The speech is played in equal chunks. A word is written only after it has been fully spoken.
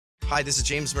Hi, this is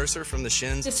James Mercer from The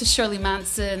Shins. This is Shirley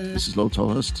Manson. This is Lo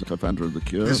Tolhurst, co-founder of The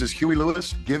Cure. This is Huey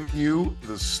Lewis giving you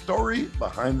the story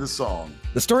behind the song.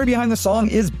 The Story Behind the Song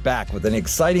is back with an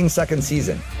exciting second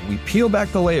season. We peel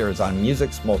back the layers on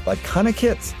music's most iconic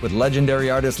hits with legendary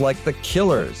artists like The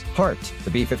Killers, Heart, the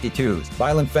B-52s,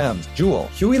 Violent Femmes, Jewel,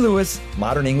 Huey Lewis,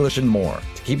 Modern English, and more.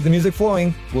 To keep the music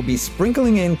flowing, we'll be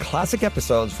sprinkling in classic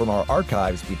episodes from our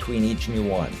archives between each new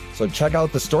one. So check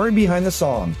out The Story Behind the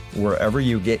Song wherever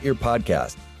you get your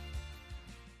podcast.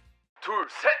 둘,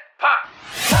 셋, 파!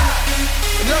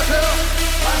 안녕하세요.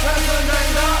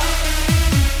 방탄소년단입니다.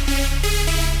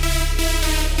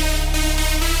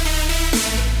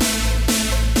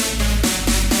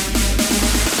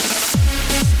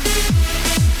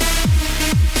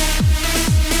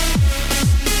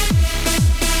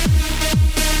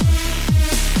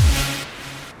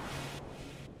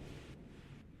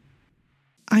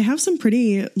 I have some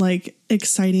pretty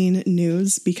exciting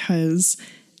news because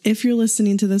if you're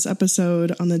listening to this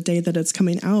episode on the day that it's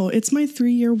coming out, it's my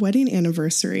 3-year wedding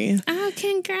anniversary. Oh,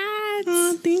 congrats.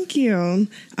 Oh, thank you.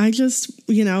 I just,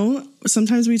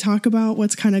 sometimes we talk about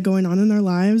what's kind of going on in our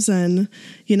lives. And,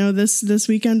 this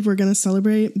weekend we're going to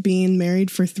celebrate being married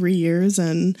for 3 years.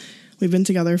 And we've been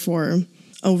together for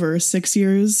over 6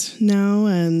 years now.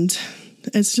 And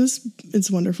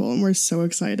it's wonderful, and we're so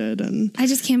excited. And I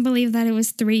just can't believe that it was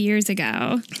 3 years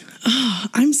ago.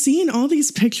 I'm seeing all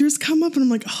these pictures come up, and I'm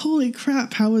like, holy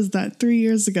crap, how was that 3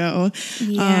 years ago?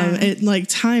 Yeah.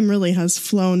 Time really has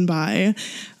flown by.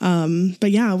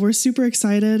 But yeah, we're super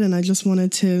excited, and I just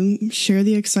wanted to share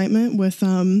the excitement with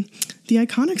the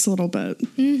Iconics a little bit.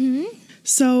 Mm-hmm.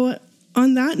 So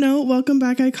on that note, welcome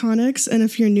back, Iconics. And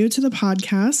if you're new to the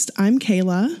podcast, I'm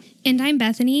Kayla. And I'm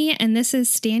Bethany, and this is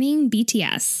Standing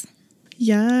BTS.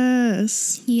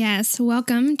 Yes. Yes,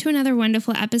 welcome to another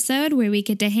wonderful episode where we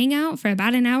get to hang out for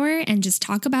about an hour and just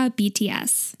talk about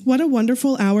BTS. What a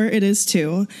wonderful hour it is,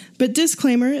 too. But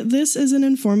disclaimer, this is an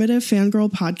informative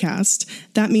fangirl podcast.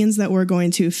 That means that we're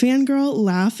going to fangirl,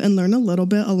 laugh, and learn a little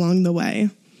bit along the way.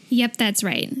 Yep, that's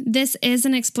right. This is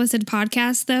an explicit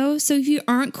podcast, though, so if you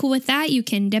aren't cool with that, you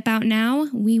can dip out now.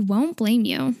 We won't blame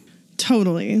you.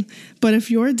 Totally. But if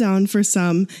you're down for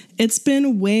some, it's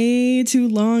been way too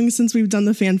long since we've done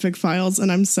the fanfic files,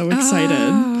 and I'm so excited.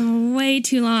 Oh, way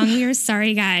too long. We are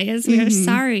sorry, guys. We are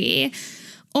sorry.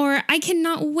 Or I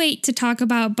cannot wait to talk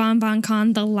about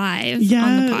BonBon the Live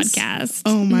on the podcast.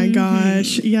 Oh my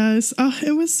gosh. Yes. Oh,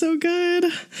 it was so good.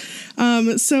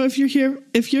 So if you're here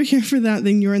for that,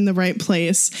 then you're in the right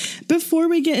place. Before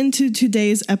we get into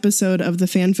today's episode of the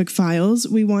Fanfic Files,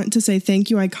 we want to say thank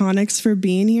you, Iconics, for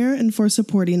being here and for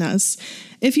supporting us.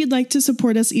 If you'd like to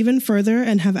support us even further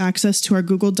and have access to our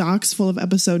Google Docs full of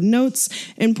episode notes,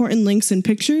 important links, and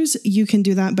pictures, you can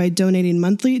do that by donating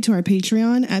monthly to our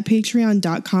Patreon at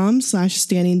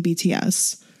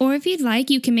patreon.com/standingbts. Or if you'd like,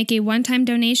 you can make a one-time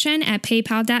donation at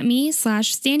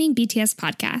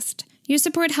paypal.me/standingbtspodcast. Your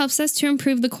support helps us to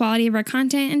improve the quality of our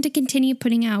content and to continue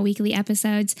putting out weekly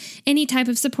episodes. Any type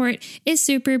of support is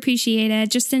super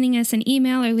appreciated. Just sending us an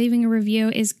email or leaving a review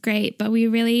is great, but we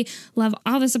really love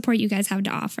all the support you guys have to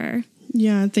offer.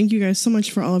 Yeah, thank you guys so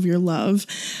much for all of your love.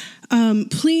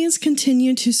 Please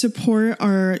continue to support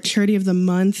our charity of the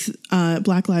month,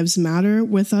 Black Lives Matter,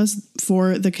 with us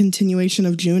for the continuation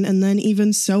of June, and then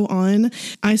even so on.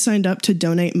 I signed up to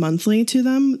donate monthly to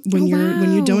them. When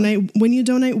you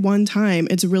donate one time,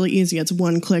 it's really easy. It's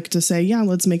one click to say, yeah,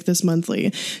 let's make this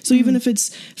monthly. So even if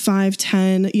it's $5,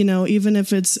 $10, even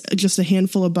if it's just a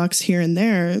handful of bucks here and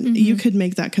there, you could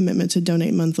make that commitment to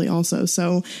donate monthly also.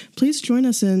 So please join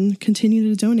us and continue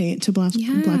to donate to Black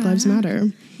Lives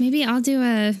Matter. Maybe I'll do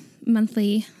a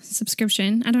monthly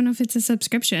subscription. I don't know if it's a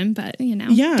subscription, but,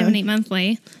 donate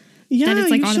monthly. Yeah,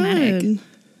 that it's automatic. Should.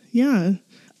 Yeah.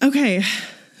 Okay.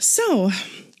 So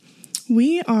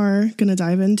we are going to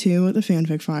dive into the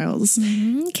fanfic files.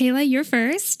 Kayla, you're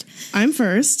first. I'm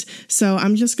first. So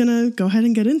I'm just going to go ahead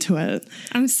and get into it.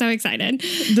 I'm so excited.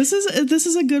 This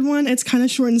is a good one. It's kind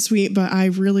of short and sweet, but I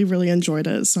really, really enjoyed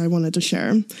it. So I wanted to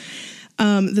share.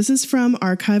 This is from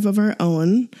Archive of Our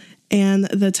Own. And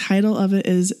the title of it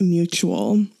is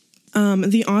Mutual.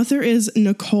 The author is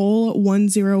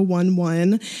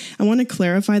Nicole1011. I want to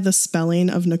clarify the spelling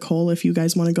of Nicole if you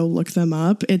guys want to go look them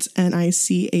up. It's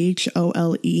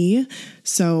Nichole.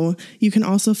 So you can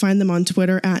also find them on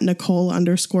Twitter at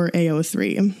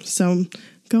Nicole_AO3. So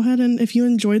go ahead, and if you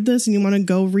enjoyed this and you want to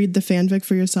go read the fanfic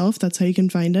for yourself, that's how you can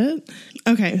find it.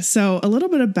 Okay, so a little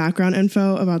bit of background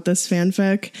info about this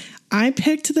fanfic. I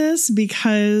picked this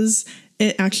because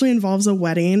it actually involves a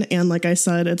wedding. And like I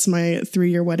said, it's my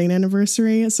 3-year wedding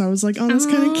anniversary. So I was like, oh, that's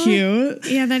kind of cute.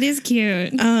 Yeah, that is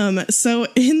cute. So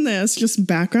in this, just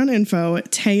background info,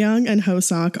 Taehyung and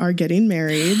Hoseok are getting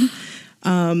married.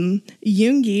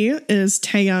 Yoongi is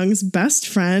Taehyung's best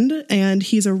friend, and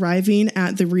he's arriving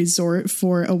at the resort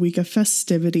for a week of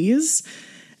festivities.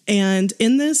 And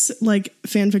in this, like,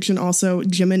 fan fiction also,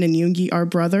 Jimin and Yoongi are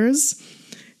brothers.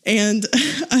 And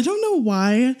I don't know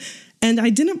why, and I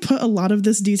didn't put a lot of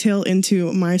this detail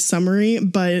into my summary,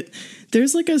 but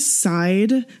there's like a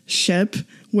side ship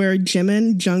where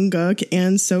Jimin, Jungkook,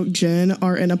 and Seokjin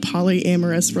are in a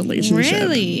polyamorous relationship.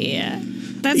 Really?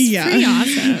 That's pretty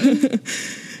awesome.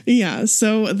 Yeah,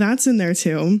 so that's in there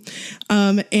too.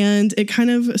 And it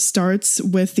kind of starts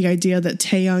with the idea that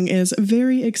Taehyung is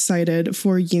very excited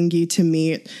for Yoongi to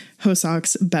meet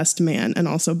Hoseok's best man and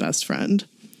also best friend.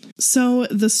 So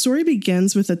the story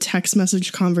begins with a text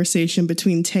message conversation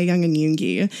between Taehyung and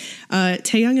Yoongi.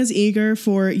 Taehyung is eager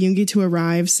for Yoongi to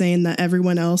arrive, saying that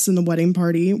everyone else in the wedding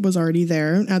party was already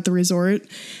there at the resort.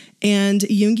 And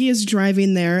Yoongi is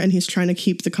driving there, and he's trying to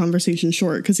keep the conversation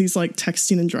short because he's like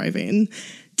texting and driving.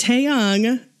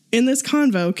 Taehyung, in this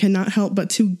convo, cannot help but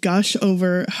to gush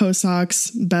over Hoseok's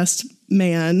best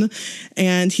man,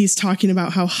 and he's talking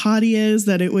about how hot he is,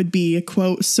 that it would be,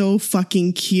 quote, so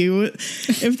fucking cute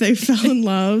if they fell in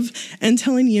love, and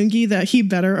telling Yoongi that he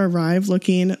better arrive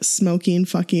looking smoking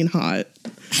fucking hot.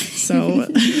 So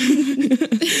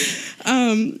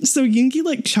so Yoongi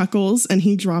like chuckles, and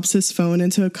he drops his phone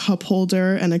into a cup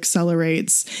holder and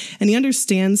accelerates, and he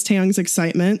understands Taehyung's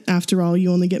excitement. After all,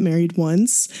 you only get married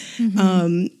once.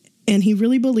 And he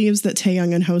really believes that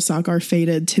Taehyung and Hoseok are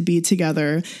fated to be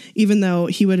together, even though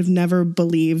he would have never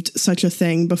believed such a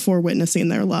thing before witnessing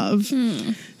their love.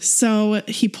 So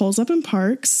he pulls up and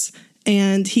parks,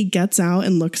 and he gets out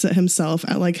and looks at himself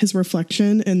at like his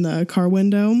reflection in the car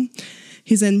window.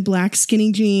 He's in black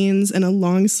skinny jeans and a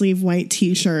long sleeve white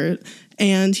t-shirt,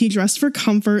 and he dressed for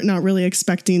comfort, not really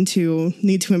expecting to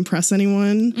need to impress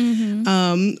anyone.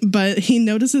 But he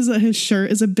notices that his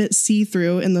shirt is a bit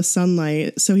see-through in the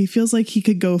sunlight, so he feels like he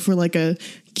could go for like a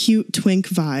cute twink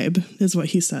vibe, is what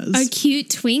he says. A cute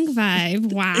twink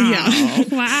vibe. Wow. Yeah.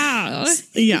 Wow.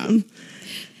 Yeah.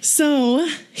 So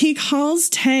he calls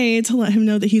Tae to let him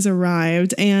know that he's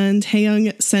arrived, and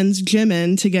Taehyung sends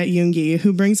Jimin to get Yoongi,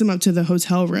 who brings him up to the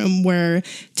hotel room where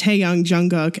Taehyung,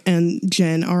 Jungkook, and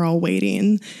Jin are all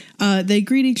waiting. They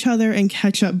greet each other and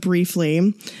catch up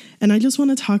briefly. And I just want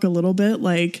to talk a little bit,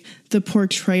 like, the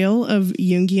portrayal of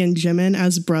Yoongi and Jimin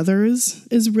as brothers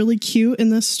is really cute in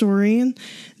this story.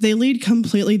 They lead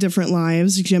completely different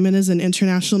lives. Jimin is an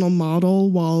international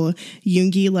model, while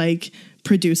Yoongi, like,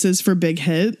 produces for Big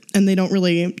Hit, and they don't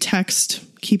really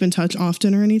keep in touch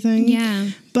often or anything. Yeah.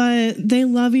 But they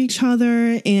love each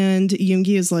other, and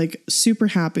Yoongi is like super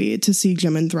happy to see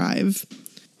Jimin thrive.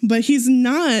 But he's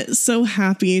not so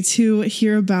happy to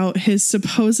hear about his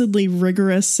supposedly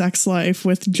rigorous sex life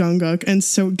with Jungkook and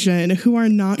Seokjin, who are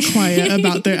not quiet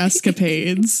about their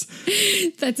escapades.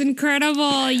 That's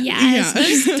incredible. Yes. Yeah.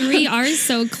 Those three are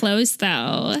so close,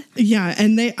 though. Yeah,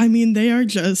 and they are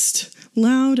just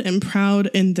loud and proud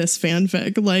in this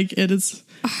fanfic. Like, it is,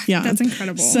 yeah. That's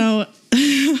incredible. So,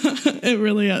 it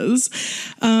really is.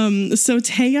 So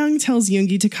Taehyung tells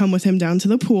Yoongi to come with him down to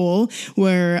the pool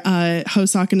where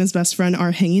Hoseok and his best friend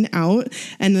are hanging out,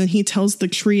 and then he tells the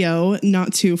trio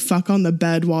not to fuck on the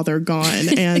bed while they're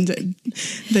gone, and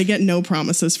they get no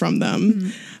promises from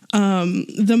them.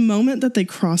 The moment that they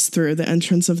cross through the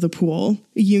entrance of the pool,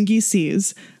 Yoongi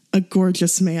sees a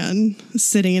gorgeous man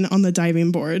sitting on the diving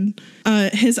board.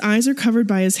 His eyes are covered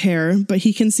by his hair, but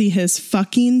he can see his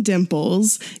fucking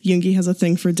dimples. Yoongi has a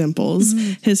thing for dimples.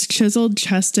 His chiseled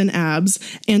chest and abs,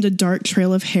 and a dark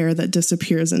trail of hair that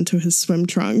disappears into his swim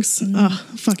trunks.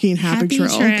 Fucking happy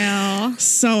trail.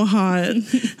 So hot.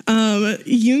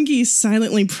 Yoongi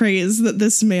silently prays that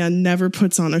this man never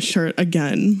puts on a shirt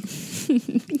again.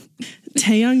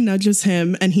 Taehyung nudges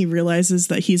him, and he realizes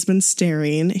that he's been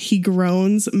staring. He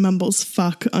groans, mumbles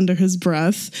fuck under his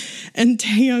breath, and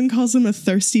Taehyung calls him a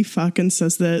thirsty fuck and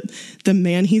says that the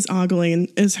man he's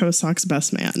ogling is Hoseok's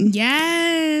best man.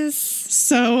 Yes.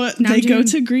 So they go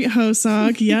to greet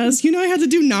Hoseok. Yes. You know I had to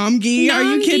do Namgi. Are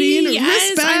you kidding?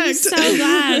 Yes, Respect. I'm so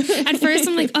glad. At first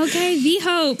I'm like, okay,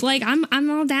 V-Hope. Like,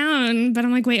 I'm all down. But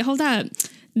I'm like, wait, hold up.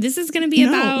 This is going to be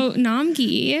about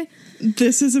Namgi.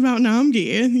 This is about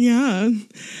Namgi. Yeah.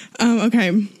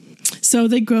 Okay. So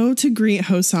they go to greet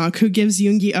Hoseok, who gives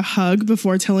Yoongi a hug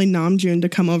before telling Namjoon to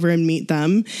come over and meet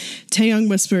them. Taeyoung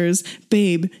whispers,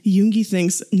 "Babe, Yoongi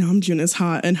thinks Namjoon is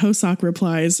hot," and Hoseok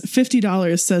replies,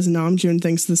 $50 says Namjoon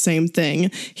thinks the same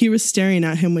thing. He was staring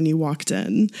at him when you walked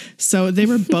in. So they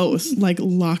were both like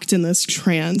locked in this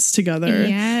trance together.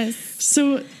 Yes.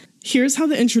 So here's how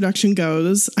the introduction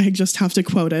goes. I just have to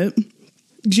quote it.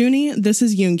 "Junie, this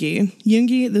is Yoongi.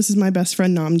 Yoongi, this is my best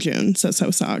friend Namjoon," says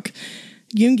Hoseok.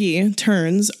 Yoongi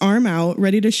turns, arm out,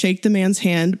 ready to shake the man's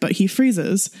hand, but he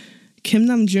freezes. "Kim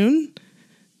Namjoon?"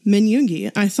 "Min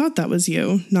Yoongi, I thought that was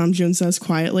you," Namjoon says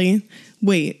quietly.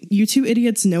 "Wait, you two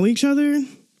idiots know each other?"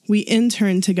 "We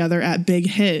interned together at Big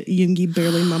Hit," Yoongi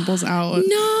barely mumbles out.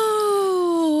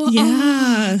 No!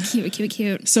 Yeah. Oh,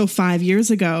 cute. So 5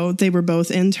 years ago, they were both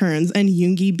interns, and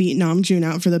Yoongi beat Namjoon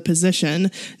out for the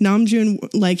position.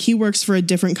 Namjoon, he works for a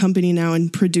different company now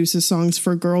and produces songs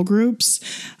for girl groups.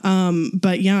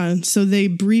 But yeah, so they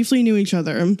briefly knew each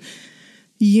other.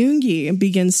 Yoongi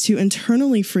begins to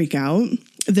internally freak out.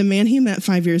 The man he met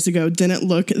 5 years ago didn't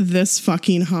look this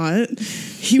fucking hot.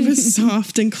 He was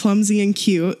soft and clumsy and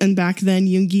cute, and back then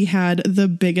Yoongi had the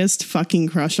biggest fucking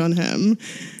crush on him.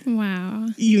 Wow.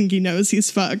 Yoongi knows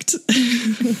he's fucked.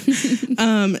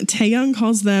 Taeyoung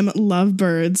calls them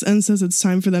lovebirds and says it's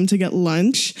time for them to get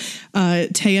lunch.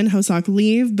 Tae and Hoseok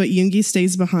leave, but Yoongi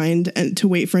stays behind to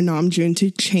wait for Namjoon to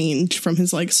change from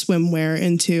his swimwear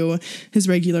into his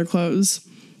regular clothes.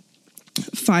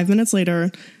 5 minutes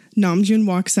later, Namjoon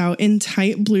walks out in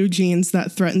tight blue jeans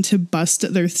that threaten to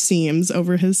bust their seams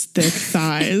over his thick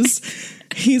thighs.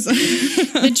 He's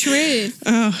the truth.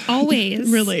 Always.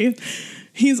 Really.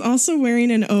 He's also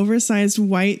wearing an oversized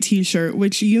white t-shirt,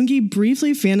 which Yoongi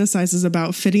briefly fantasizes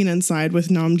about fitting inside with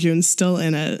Namjoon still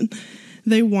in it.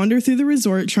 They wander through the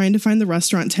resort trying to find the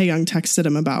restaurant Taeyoung texted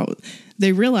him about.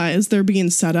 They realize they're being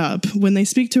set up when they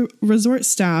speak to resort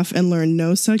staff and learn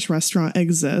no such restaurant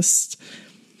exists.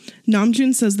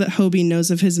 Namjoon says that Hobie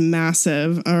knows of his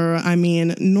normal-sized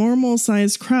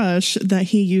crush that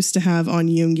he used to have on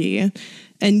Yoongi.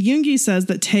 And Yoongi says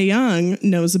that Taeyoung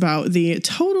knows about the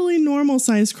totally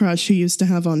normal-sized crush he used to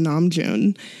have on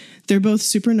Namjoon. They're both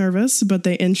super nervous, but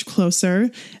they inch closer,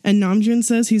 and Namjoon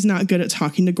says he's not good at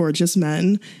talking to gorgeous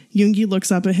men. Yoongi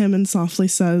looks up at him and softly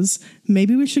says,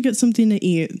 "Maybe we should get something to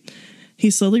eat." He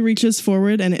slowly reaches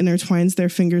forward and intertwines their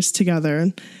fingers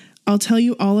together. "I'll tell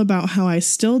you all about how I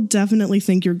still definitely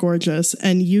think you're gorgeous,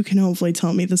 and you can hopefully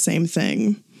tell me the same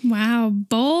thing." Wow,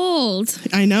 bold.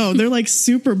 I know, they're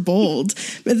super bold.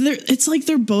 But it's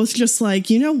they're both just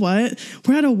you know what?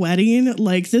 We're at a wedding.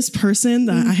 This person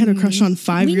that I had a crush on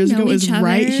 5 years ago is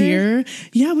right here.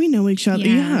 Yeah, we know each other.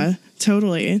 Yeah,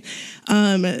 totally.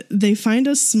 They find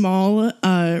a small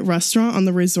restaurant on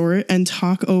the resort and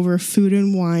talk over food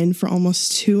and wine for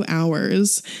almost 2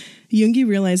 hours. Yoongi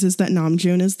realizes that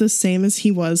Namjoon is the same as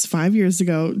he was 5 years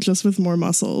ago, just with more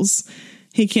muscles.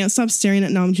 He can't stop staring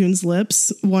at Namjoon's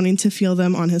lips, wanting to feel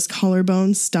them on his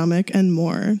collarbone, stomach, and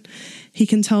more. He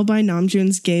can tell by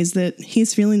Namjoon's gaze that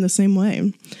he's feeling the same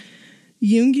way.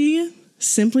 Yoongi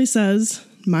simply says,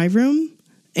 "My room?"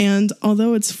 And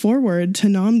although it's forward to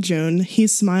Namjoon, he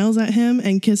smiles at him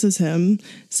and kisses him,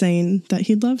 saying that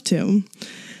he'd love to.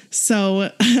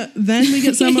 So then we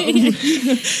get some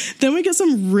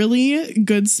really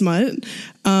good smut.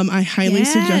 I highly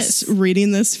suggest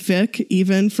reading this fic,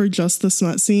 even for just the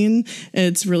smut scene.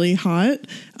 It's really hot.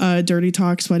 Dirty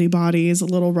talk, sweaty bodies, a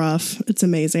little rough. It's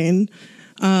amazing.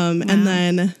 Wow. And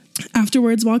then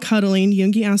afterwards, while cuddling,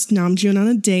 Yoongi asked Namjoon on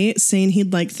a date, saying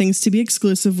he'd like things to be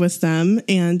exclusive with them.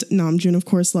 And Namjoon, of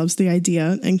course, loves the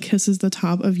idea and kisses the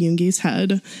top of Yoongi's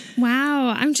head. Wow.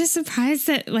 I'm just surprised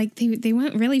that they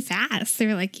went really fast. They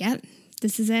were like, yep,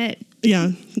 this is it.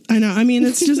 Yeah, I know. I mean,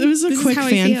 it was a quick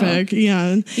fanfic.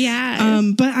 Yeah. Yeah.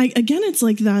 But again, it's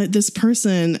that this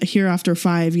person here after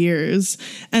 5 years.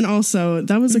 And also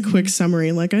that was a quick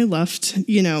summary. I left,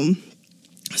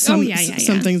 some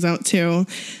things out too.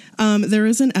 There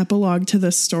is an epilogue to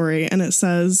this story, and it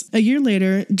says, a year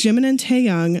later, Jimin and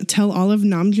Taeyoung tell all of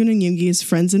Namjoon and Yoongi's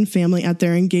friends and family at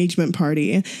their engagement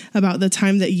party about the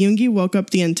time that Yoongi woke up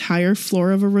the entire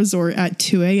floor of a resort at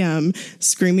 2 a.m.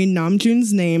 screaming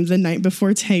Namjoon's name the night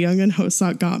before Taeyoung and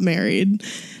Hoseok got married.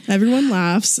 Everyone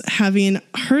laughs. Having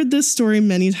heard this story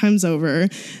many times over,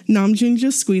 Namjoon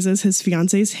just squeezes his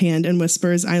fiance's hand and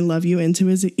whispers, "I love you," into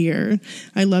his ear.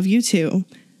 "I love you too."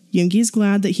 Yoongi's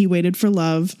glad that he waited for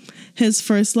love. His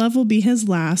first love will be his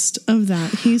last. Of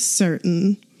that, he's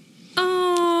certain.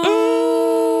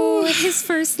 Oh, his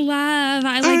first love.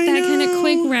 I like that kind of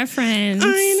quick reference.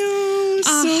 I know.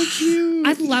 So cute.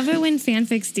 I love it when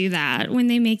fanfics do that. When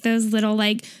they make those little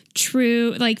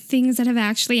true, like things that have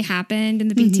actually happened in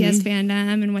the BTS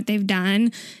fandom and what they've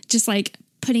done, just like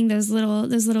putting those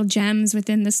little gems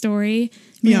within the story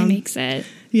really makes it.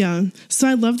 Yeah. So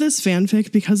I love this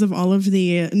fanfic because of all of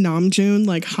the Namjoon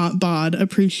like hot bod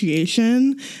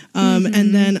appreciation.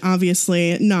 And then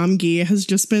obviously Namgi has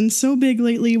just been so big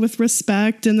lately with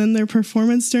Respect, and then their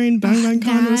performance during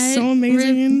BangBangCon was so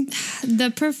amazing.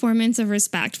 The performance of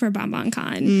Respect for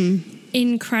BangBangCon.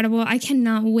 Incredible. I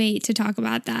cannot wait to talk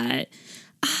about that.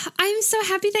 I'm so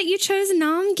happy that you chose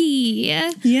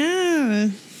Namgi. Yeah.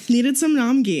 Needed some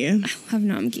Namgi. I love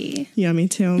Namgi. Yeah, me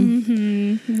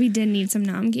too. We did need some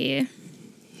Namgi.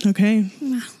 Okay.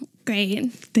 Wow,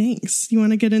 great. Thanks. You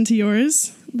want to get into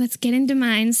yours? Let's get into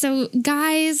mine. So,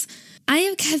 guys, I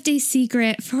have kept a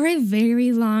secret for a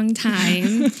very long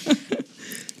time.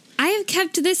 I have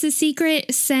kept this a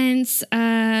secret since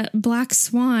Black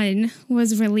Swan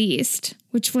was released,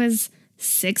 which was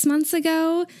 6 months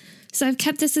ago. So I've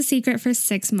kept this a secret for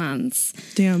 6 months.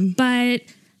 Damn. But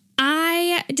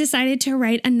I decided to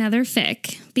write another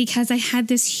fic because I had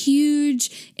this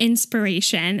huge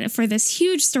inspiration for this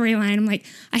huge storyline. I'm like,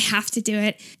 I have to do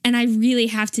it. And I really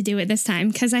have to do it this time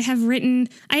because I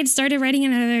had started writing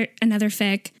another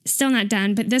fic, still not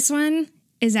done, but this one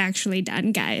is actually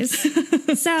done, guys.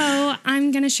 So I'm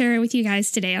going to share it with you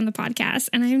guys today on the podcast.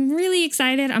 And I'm really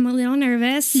excited. I'm a little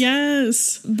nervous.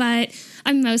 Yes. But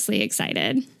I'm mostly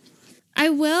excited. I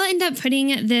will end up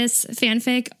putting this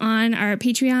fanfic on our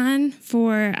Patreon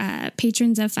for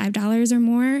patrons of $5 or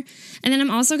more. And then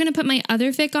I'm also going to put my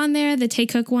other fic on there, the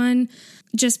Taekook one,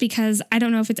 just because I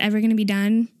don't know if it's ever going to be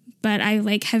done, but I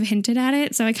have hinted at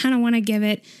it. So I kind of want to give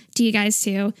it to you guys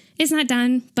too. It's not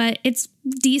done, but it's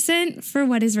decent for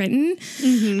what is written.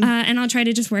 And I'll try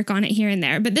to just work on it here and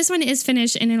there. But this one is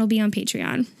finished and it'll be on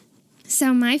Patreon.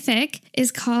 So my fic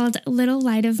is called Little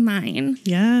Light of Mine.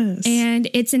 Yes. And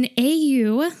it's an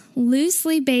AU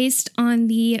loosely based on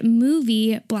the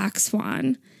movie Black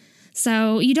Swan.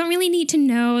 So you don't really need to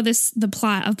know the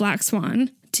plot of Black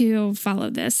Swan to follow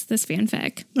this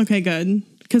fanfic. Okay, good.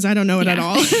 Because I don't know it at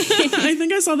all. I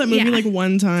think I saw that movie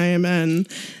one time and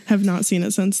have not seen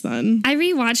it since then. I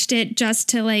rewatched it just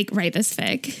to write this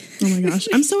fic. Oh my gosh.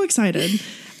 I'm so excited.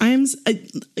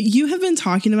 You have been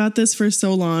talking about this for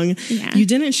so long. Yeah. You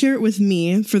didn't share it with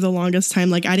me for the longest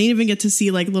time. I didn't even get to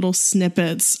see little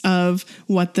snippets of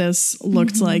what this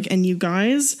looked like. And you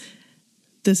guys,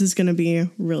 this is going to be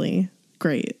really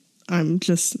great. I'm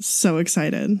just so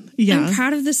excited. Yeah. I'm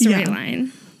proud of the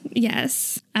storyline. Yeah.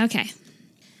 Yes. Okay.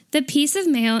 The piece of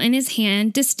mail in his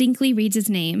hand distinctly reads his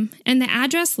name, and the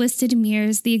address listed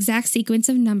mirrors the exact sequence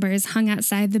of numbers hung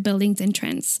outside the building's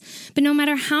entrance. But no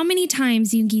matter how many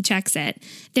times Yoongi checks it,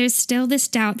 there's still this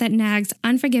doubt that nags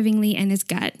unforgivingly in his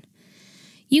gut.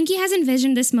 Yoongi has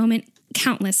envisioned this moment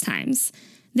countless times.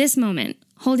 This moment,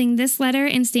 holding this letter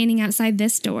and standing outside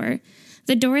this door,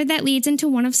 the door that leads into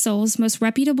one of Seoul's most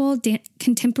reputable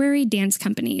contemporary dance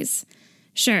companies.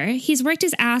 Sure, he's worked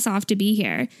his ass off to be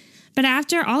here, but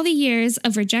after all the years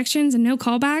of rejections and no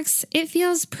callbacks, it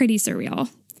feels pretty surreal.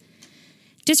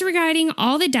 Disregarding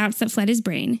all the doubts that fled his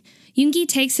brain, Yoongi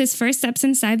takes his first steps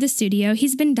inside the studio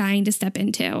he's been dying to step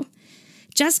into.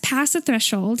 Just past the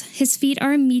threshold, his feet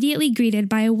are immediately greeted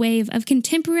by a wave of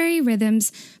contemporary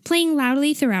rhythms playing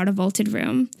loudly throughout a vaulted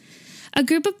room. A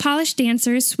group of polished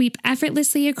dancers sweep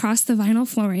effortlessly across the vinyl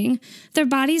flooring, their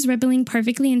bodies rippling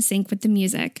perfectly in sync with the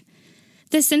music.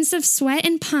 The scents of sweat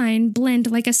and pine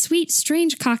blend like a sweet,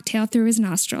 strange cocktail through his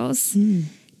nostrils.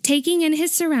 Taking in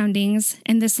his surroundings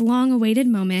and this long-awaited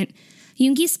moment,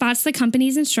 Yoongi spots the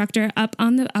company's instructor up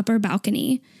on the upper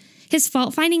balcony, his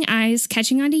fault-finding eyes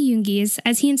catching onto Yoongi's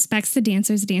as he inspects the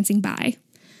dancers dancing by.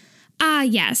 Ah,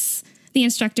 yes, the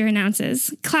instructor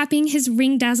announces, clapping his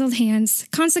ring-dazzled hands,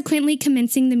 consequently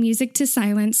commencing the music to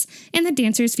silence and the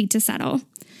dancers' feet to settle.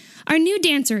 Our new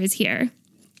dancer is here.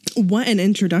 What an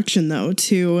introduction, though,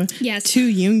 to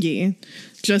Yoongi.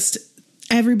 Just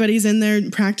everybody's in there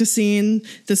practicing.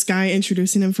 This guy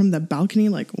introducing him from the balcony.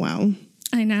 Wow.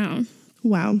 I know.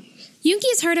 Wow.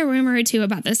 Yoongi's heard a rumor or two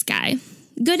about this guy.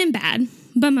 Good and bad,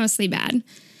 but mostly bad.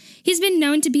 He's been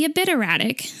known to be a bit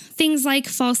erratic. Things like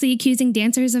falsely accusing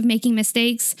dancers of making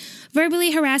mistakes,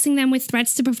 verbally harassing them with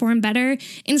threats to perform better,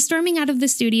 and storming out of the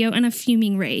studio in a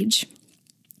fuming rage.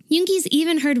 Yoongi's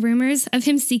even heard rumors of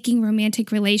him seeking romantic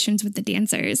relations with the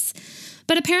dancers.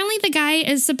 But apparently the guy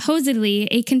is supposedly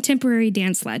a contemporary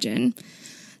dance legend.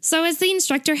 So as the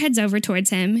instructor heads over towards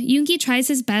him, Yoongi tries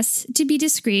his best to be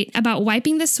discreet about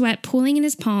wiping the sweat pooling in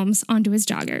his palms onto his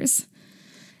joggers.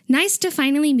 Nice to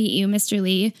finally meet you, Mr.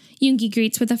 Lee, Yoongi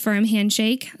greets with a firm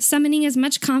handshake, summoning as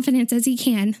much confidence as he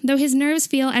can, though his nerves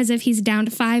feel as if he's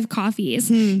downed 5 coffees.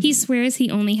 He swears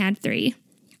he only had 3.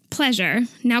 Pleasure.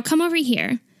 Now come over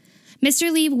here.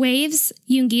 Mr. Lee waves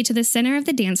Yoongi to the center of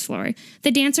the dance floor,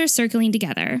 the dancers circling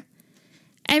together.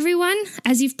 Everyone,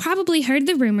 as you've probably heard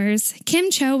the rumors,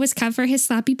 Kim Cho was cut for his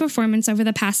sloppy performance over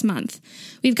the past month.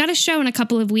 We've got a show in a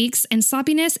couple of weeks, and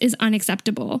sloppiness is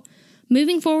unacceptable.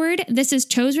 Moving forward, this is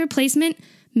Cho's replacement,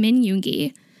 Min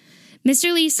Yoongi.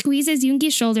 Mr. Lee squeezes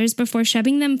Yoongi's shoulders before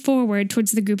shoving them forward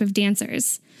towards the group of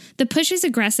dancers. The push is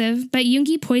aggressive, but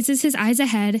Yoongi poises his eyes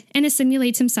ahead and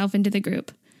assimilates himself into the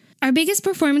group. Our biggest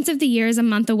performance of the year is a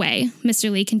month away, Mr.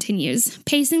 Lee continues,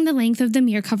 pacing the length of the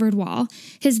mirror-covered wall,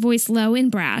 his voice low and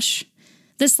brash.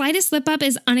 The slightest slip-up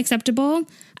is unacceptable.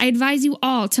 I advise you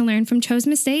all to learn from Cho's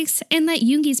mistakes and let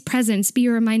Yoongi's presence be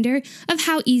a reminder of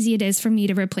how easy it is for me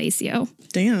to replace you.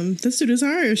 Damn, this dude is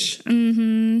harsh.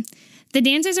 The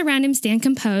dancers around him stand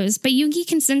composed, but Yoongi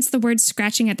can sense the words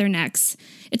scratching at their necks.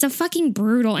 It's a fucking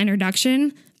brutal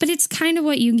introduction, but it's kind of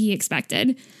what Yoongi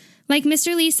expected. Like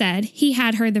Mr. Lee said, he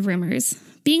had heard the rumors.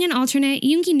 Being an alternate,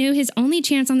 Yoongi knew his only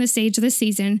chance on the stage this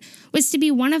season was to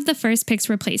be one of the first pick's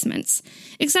replacements.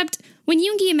 Except, when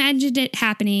Yoongi imagined it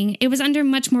happening, it was under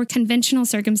much more conventional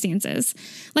circumstances,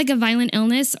 like a violent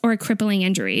illness or a crippling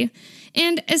injury.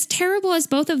 And as terrible as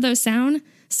both of those sound,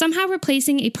 somehow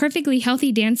replacing a perfectly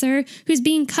healthy dancer who's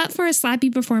being cut for a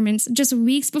slappy performance just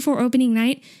weeks before opening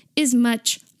night is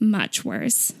much, much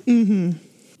worse.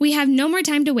 We have no more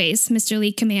time to waste, Mr.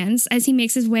 Lee commands as he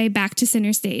makes his way back to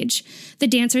center stage, the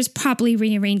dancers properly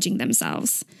rearranging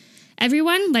themselves.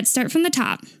 Everyone, let's start from the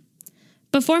top.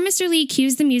 Before Mr. Lee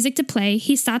cues the music to play,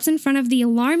 he stops in front of the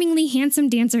alarmingly handsome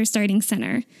dancer starting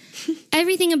center.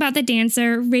 Everything about the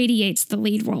dancer radiates the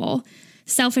lead role.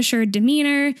 Self-assured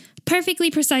demeanor,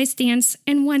 perfectly precise dance,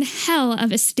 and one hell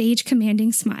of a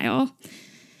stage-commanding smile.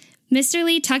 Mr.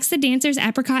 Lee tucks the dancer's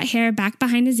apricot hair back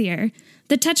behind his ear,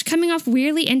 the touch coming off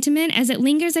weirdly intimate as it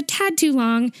lingers a tad too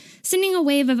long, sending a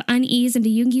wave of unease into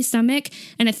Yoongi's stomach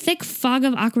and a thick fog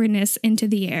of awkwardness into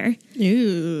the air.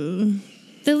 Ew.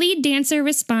 The lead dancer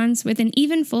responds with an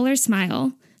even fuller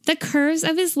smile, the curves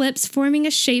of his lips forming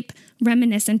a shape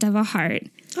reminiscent of a heart.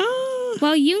 Oh.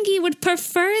 While Yoongi would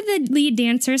prefer the lead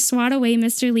dancer swat away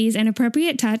Mr. Lee's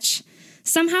inappropriate touch,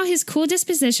 somehow his cool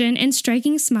disposition and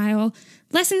striking smile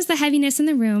lessens the heaviness in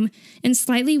the room and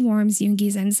slightly warms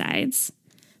Yoongi's insides.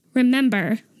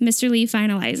 Remember, Mr. Lee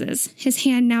finalizes, his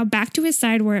hand now back to his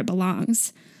side where it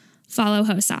belongs. Follow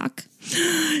Hoseok.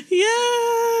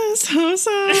 Yes,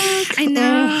 Hoseok. I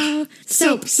know.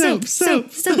 Soap.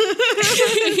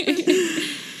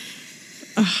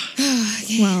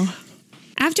 Wow.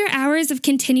 After hours of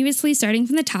continuously starting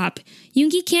from the top,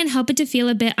 Yoongi can't help but to feel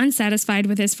a bit unsatisfied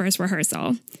with his first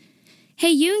rehearsal.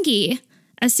 Hey, Yoongi,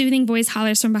 a soothing voice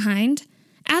hollers from behind.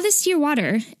 Add this to your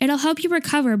water. It'll help you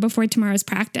recover before tomorrow's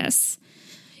practice.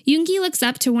 Yoongi looks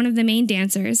up to one of the main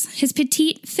dancers, his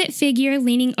petite, fit figure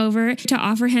leaning over to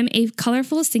offer him a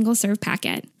colorful single-serve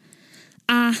packet.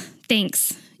 Ah,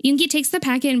 thanks. Yoongi takes the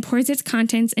packet and pours its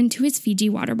contents into his Fiji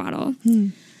water bottle.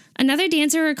 Another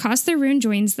dancer across the room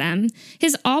joins them,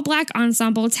 his all-black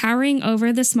ensemble towering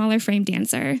over the smaller frame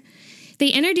dancer. They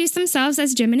introduce themselves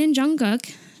as Jimin and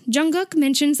Jungkook. Jungkook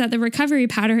mentions that the recovery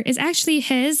powder is actually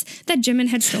his that Jimin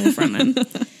had stolen from him.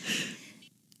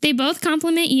 They both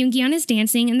compliment Yoongi on his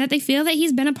dancing and that they feel that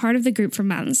he's been a part of the group for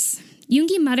months.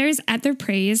 Yoongi mutters at their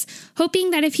praise,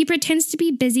 hoping that if he pretends to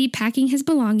be busy packing his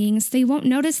belongings, they won't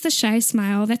notice the shy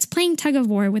smile that's playing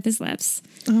tug-of-war with his lips.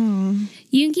 Oh.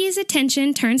 Yoongi's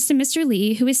attention turns to Mr.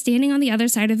 Lee, who is standing on the other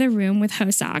side of the room with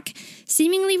Hoseok,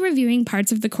 seemingly reviewing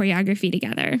parts of the choreography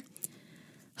together.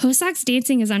 Hoseok's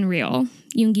dancing is unreal,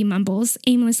 Yoongi mumbles,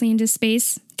 aimlessly into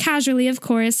space, casually of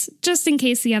course, just in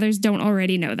case the others don't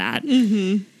already know that.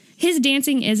 His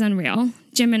dancing is unreal,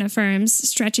 Jimin affirms,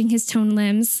 stretching his toned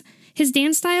limbs. His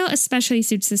dance style especially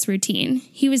suits this routine.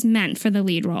 He was meant for the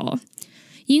lead role.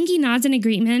 Yoongi nods in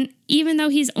agreement, even though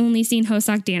he's only seen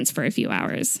Hoseok dance for a few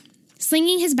hours.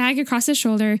 Slinging his bag across his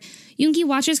shoulder, Yoongi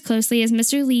watches closely as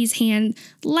Mr. Lee's hand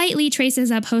lightly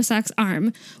traces up Hoseok's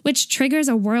arm, which triggers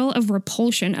a whirl of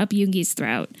repulsion up Yoongi's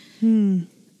throat.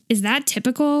 Is that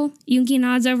typical? Yoongi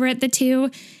nods over at the two,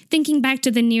 thinking back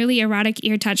to the nearly erotic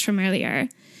ear touch from earlier.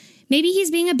 Maybe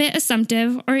he's being a bit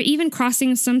assumptive or even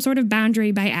crossing some sort of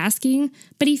boundary by asking,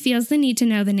 but he feels the need to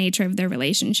know the nature of their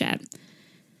relationship.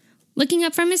 Looking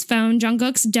up from his phone,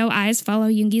 Jungkook's doe eyes follow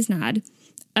Yoongi's nod.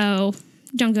 Oh,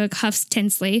 Jungkook huffs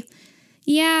tensely.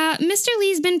 Yeah, Mr.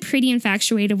 Lee's been pretty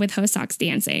infatuated with Hoseok's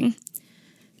dancing.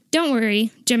 Don't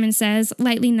worry, Jimin says,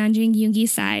 lightly nudging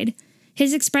Yoongi's side.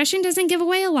 His expression doesn't give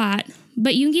away a lot,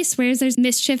 but Yoongi swears there's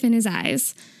mischief in his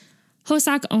eyes.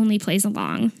 Hoseok only plays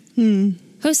along.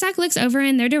 Hoseok looks over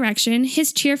in their direction,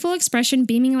 his cheerful expression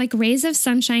beaming like rays of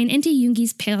sunshine into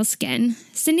Yoongi's pale skin,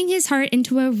 sending his heart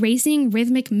into a racing,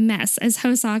 rhythmic mess as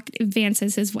Hoseok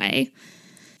advances his way.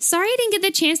 Sorry I didn't get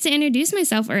the chance to introduce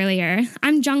myself earlier.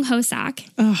 I'm Jung Hoseok.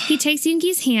 He takes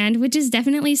Yoongi's hand, which is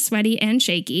definitely sweaty and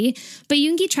shaky, but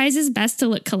Yoongi tries his best to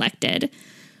look collected.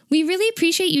 We really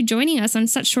appreciate you joining us on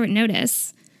such short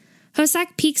notice.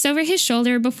 Hoseok peeks over his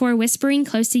shoulder before whispering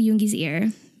close to Yoongi's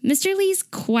ear. Mr. Lee's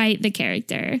quite the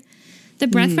character. The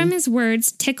breath from his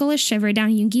words tickle a shiver down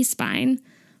Yoongi's spine.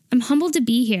 I'm humbled to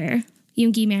be here,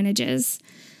 Yoongi manages.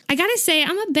 I gotta say,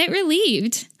 I'm a bit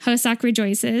relieved, Hoseok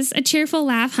rejoices, a cheerful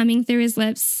laugh humming through his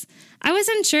lips. I was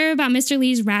unsure about Mr.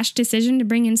 Lee's rash decision to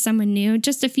bring in someone new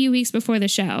just a few weeks before the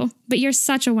show, but you're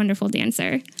such a wonderful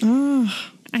dancer.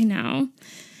 I know.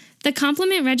 The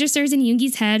compliment registers in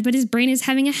Yoongi's head, but his brain is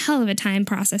having a hell of a time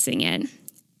processing it.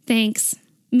 Thanks.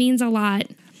 Means a lot.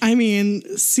 I mean,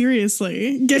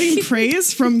 seriously, getting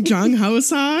praise from Jung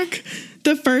Hoseok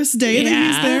the first day that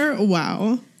he's there.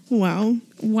 Wow.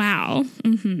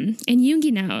 And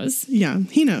Yoongi knows. Yeah,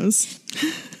 he knows.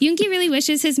 Yoongi really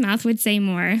wishes his mouth would say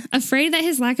more, afraid that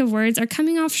his lack of words are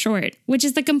coming off short, which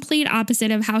is the complete opposite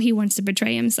of how he wants to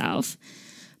portray himself.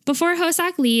 Before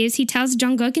Hoseok leaves, he tells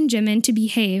Jungkook and Jimin to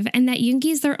behave and that Yoongi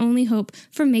is their only hope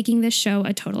for making this show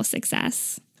a total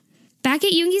success. Back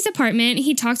at Yoongi's apartment,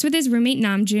 he talks with his roommate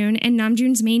Namjoon and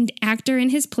Namjoon's main actor in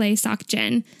his play,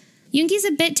 Seokjin. Yoongi's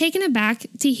a bit taken aback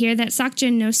to hear that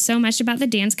Seokjin knows so much about the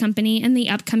dance company and the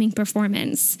upcoming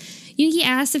performance. Yoongi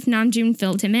asks if Namjoon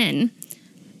filled him in.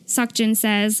 Seokjin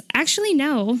says, actually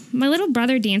no, my little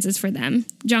brother dances for them.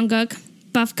 Jungkook,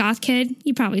 buff goth kid,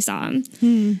 you probably saw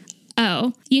him.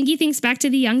 Oh, Yoongi thinks back to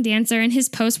the young dancer and his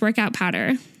post-workout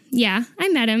powder. Yeah, I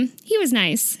met him. He was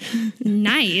nice.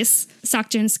 Nice,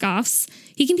 Seokjin scoffs.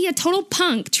 He can be a total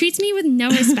punk, treats me with no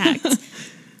respect.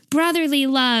 Brotherly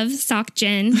love,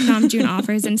 Seokjin, Namjoon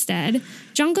offers instead.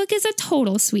 Jungkook is a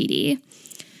total sweetie.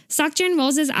 Seokjin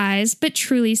rolls his eyes, but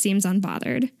truly seems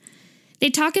unbothered. They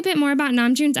talk a bit more about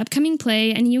Namjoon's upcoming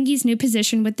play and Yoongi's new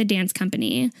position with the dance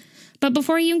company. But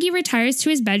before Yoongi retires to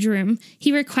his bedroom,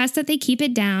 he requests that they keep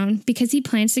it down because he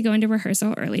plans to go into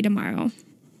rehearsal early tomorrow.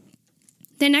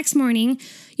 The next morning,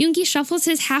 Yoongi shuffles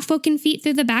his half-woken feet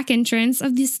through the back entrance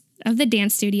of the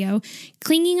dance studio,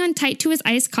 clinging on tight to his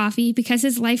iced coffee because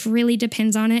his life really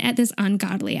depends on it at this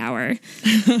ungodly hour.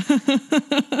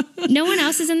 No one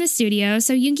else is in the studio,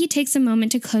 so Yoongi takes a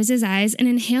moment to close his eyes and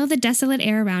inhale the desolate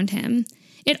air around him.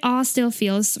 It all still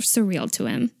feels surreal to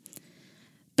him.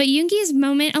 But Yoongi's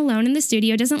moment alone in the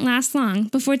studio doesn't last long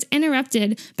before it's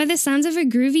interrupted by the sounds of a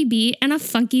groovy beat and a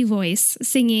funky voice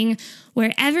singing,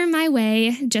 "Wherever my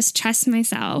way, just trust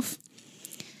myself."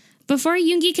 Before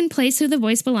Yoongi can place who the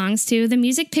voice belongs to, the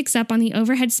music picks up on the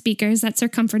overhead speakers that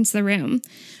circumference the room,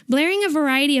 blaring a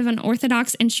variety of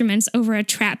unorthodox instruments over a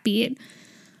trap beat.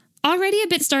 Already a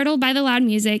bit startled by the loud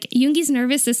music, Yoongi's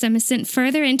nervous system is sent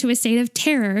further into a state of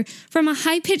terror from a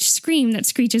high-pitched scream that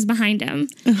screeches behind him.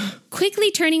 Quickly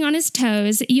turning on his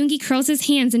toes, Yoongi curls his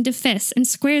hands into fists and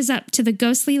squares up to the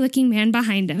ghostly-looking man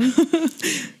behind him.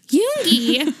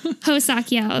 Yoongi! Hoseok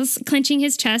yells, clenching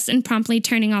his chest and promptly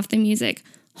turning off the music.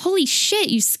 Holy shit,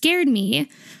 you scared me!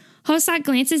 Hoseok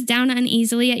glances down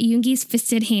uneasily at Yoongi's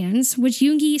fisted hands, which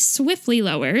Yoongi swiftly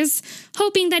lowers,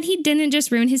 hoping that he didn't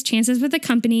just ruin his chances with the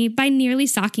company by nearly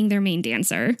socking their main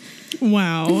dancer.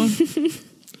 Wow.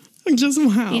 Just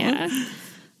wow. Yeah.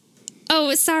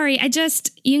 Oh, sorry,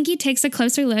 Yoongi takes a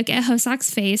closer look at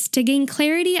Hoseok's face to gain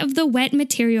clarity of the wet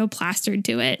material plastered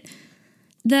to it.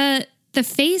 The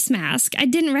face mask, I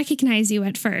didn't recognize you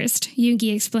at first,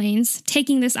 Yoongi explains,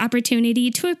 taking this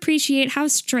opportunity to appreciate how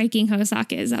striking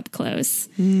Hoseok is up close.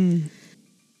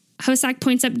 Hoseok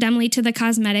points up dumbly to the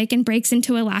cosmetic and breaks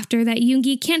into a laughter that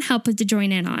Yoongi can't help but to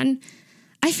join in on.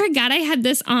 I forgot I had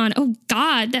this on. Oh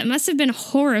God, that must have been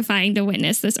horrifying to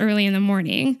witness this early in the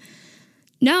morning.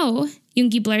 No,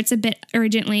 Yoongi blurts a bit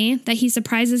urgently that he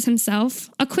surprises himself,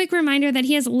 a quick reminder that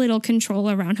he has little control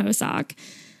around Hoseok.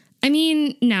 I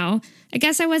mean, no, I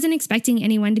guess I wasn't expecting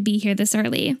anyone to be here this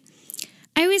early.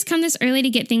 I always come this early to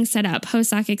get things set up,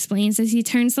 Hoseok explains as he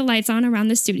turns the lights on around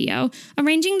the studio,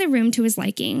 arranging the room to his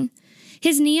liking.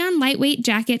 His neon lightweight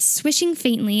jacket swishing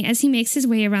faintly as he makes his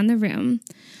way around the room.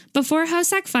 Before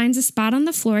Hoseok finds a spot on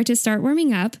the floor to start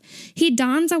warming up, he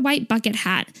dons a white bucket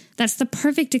hat that's the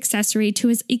perfect accessory to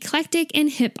his eclectic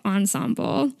and hip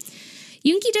ensemble.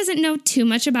 Yoongi doesn't know too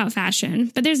much about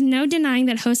fashion, but there's no denying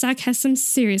that Hoseok has some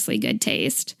seriously good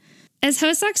taste. As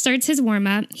Hoseok starts his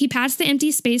warm-up, he pats the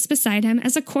empty space beside him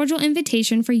as a cordial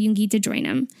invitation for Yoongi to join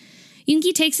him.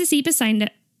 Yoongi takes a seat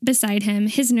beside him,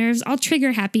 his nerves all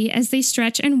trigger-happy as they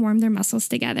stretch and warm their muscles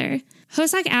together.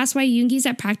 Hoseok asks why Yoongi's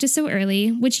at practice so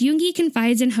early, which Yoongi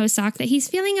confides in Hoseok that he's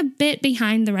feeling a bit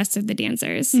behind the rest of the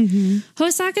dancers.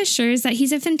 Hoseok assures that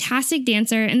he's a fantastic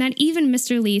dancer and that even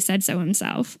Mr. Lee said so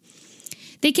himself.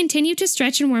 They continue to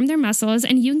stretch and warm their muscles,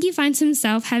 and Yoongi finds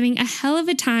himself having a hell of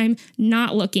a time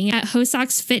not looking at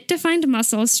Hoseok's fit-defined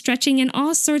muscles stretching in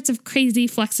all sorts of crazy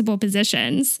flexible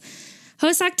positions.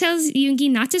 Hoseok tells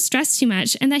Yoongi not to stress too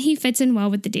much and that he fits in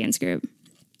well with the dance group.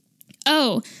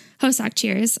 Oh, Hoseok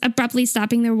cheers, abruptly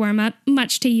stopping their warm-up,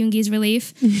 much to Yoongi's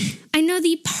relief. I know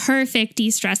the perfect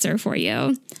de-stressor for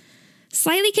you.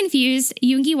 Slightly confused,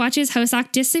 Yoongi watches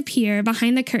Hoseok disappear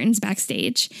behind the curtains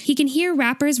backstage. He can hear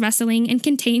wrappers rustling and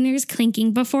containers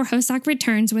clinking before Hoseok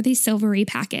returns with a silvery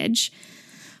package.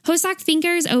 Hoseok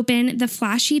fingers open the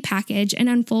flashy package and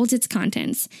unfolds its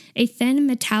contents, a thin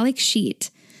metallic sheet.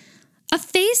 A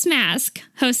face mask,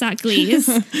 Hoseok glees.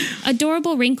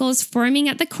 Adorable wrinkles forming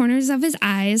at the corners of his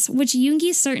eyes, which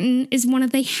Yoongi's certain is one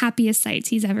of the happiest sights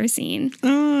he's ever seen.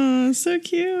 Oh, so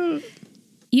cute.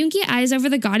 Yoongi eyes over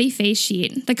the gaudy face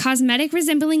sheet, the cosmetic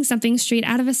resembling something straight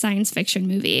out of a science fiction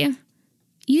movie.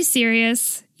 You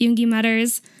serious? Yoongi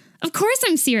mutters. Of course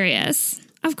I'm serious.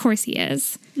 Of course he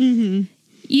is.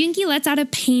 Yoongi lets out a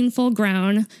painful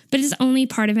groan, but is only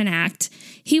part of an act.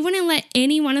 He wouldn't let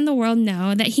anyone in the world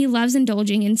know that he loves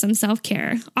indulging in some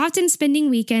self-care, often spending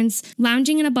weekends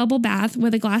lounging in a bubble bath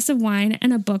with a glass of wine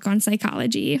and a book on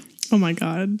psychology. Oh my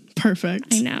God.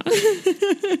 Perfect. I know.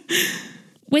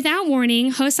 Without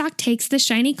warning, Hoseok takes the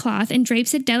shiny cloth and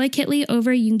drapes it delicately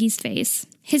over Yoongi's face.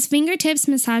 His fingertips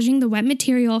massaging the wet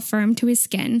material firm to his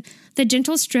skin, the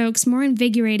gentle strokes more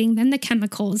invigorating than the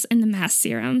chemicals in the mask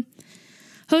serum.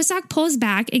 Hoseok pulls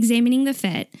back, examining the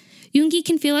fit. Yoongi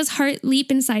can feel his heart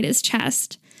leap inside his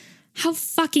chest. How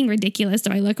fucking ridiculous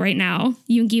do I look right now?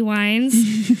 Yoongi whines.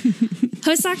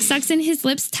 Hoseok sucks in his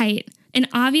lips tight, an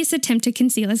obvious attempt to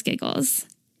conceal his giggles.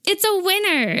 It's a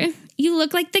winner! You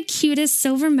look like the cutest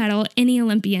silver medal any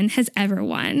Olympian has ever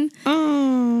won.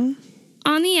 Oh.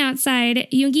 On the outside,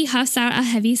 Yoongi huffs out a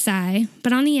heavy sigh,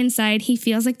 but on the inside, he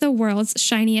feels like the world's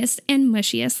shiniest and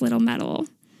mushiest little medal.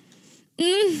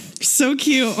 So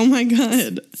cute. Oh my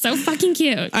God. So fucking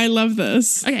cute. I love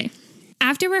this. Okay.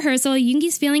 After rehearsal,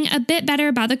 Yoongi's feeling a bit better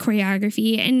about the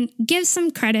choreography and gives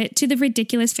some credit to the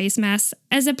ridiculous face masks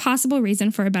as a possible reason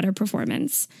for a better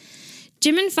performance.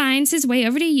 Jimin finds his way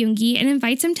over to Yoongi and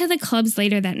invites him to the clubs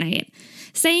later that night,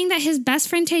 saying that his best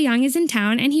friend Taeyang is in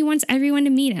town and he wants everyone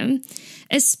to meet him,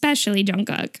 especially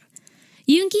Jungkook.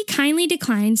 Yoongi kindly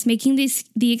declines, making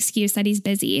the excuse that he's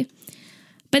busy.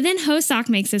 But then Hoseok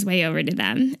makes his way over to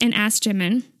them and asks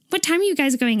Jimin, "What time are you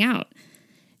guys going out?"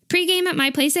 "Pre-game at my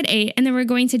place at 8, and then we're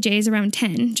going to Jay's around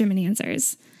 10, Jimin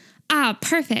answers. "Ah,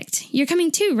 perfect. You're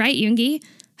coming too, right, Yoongi?"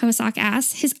 Hoseok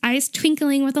asks, his eyes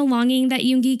twinkling with a longing that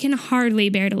Yoongi can hardly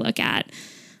bear to look at.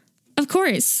 "Of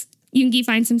course," Yoongi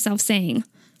finds himself saying.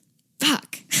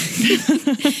 Fuck.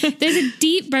 There's a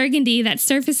deep burgundy that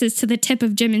surfaces to the tip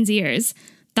of Jimin's ears.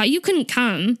 "Thought you couldn't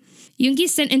come." Yoongi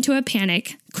sent into a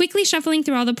panic, quickly shuffling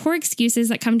through all the poor excuses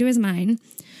that come to his mind.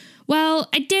 "Well,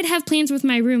 I did have plans with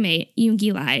my roommate,"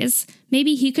 Yoongi lies.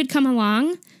 "Maybe he could come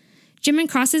along?" Jimin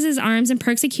crosses his arms and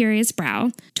perks a curious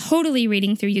brow, totally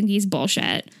reading through Yoongi's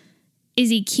bullshit. "Is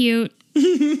he cute?"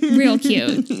 "Real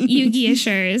cute," Yoongi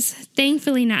assures,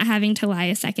 thankfully not having to lie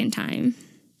a second time.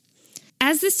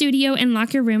 As the studio and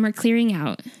locker room are clearing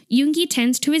out, Yoongi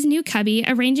tends to his new cubby,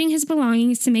 arranging his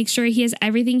belongings to make sure he has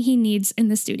everything he needs in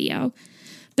the studio.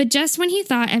 But just when he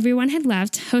thought everyone had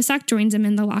left, Hoseok joins him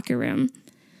in the locker room.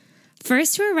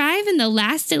 "First to arrive and the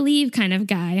last to leave kind of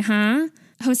guy, huh?"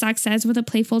 Hoseok says with a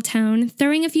playful tone,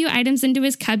 throwing a few items into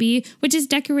his cubby, which is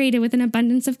decorated with an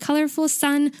abundance of colorful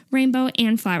sun, rainbow,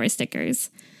 and flower stickers.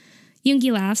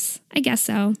 Yoongi laughs. "I guess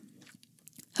so."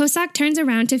 Hoseok turns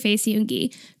around to face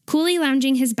Yoongi, coolly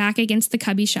lounging his back against the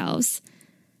cubby shelves.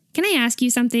 "Can I ask you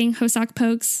something?" Hoseok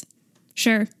pokes.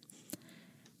 "Sure."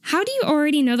 "How do you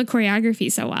already know the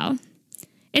choreography so well?"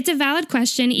 It's a valid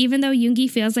question, even though Yoongi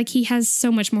feels like he has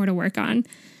so much more to work on.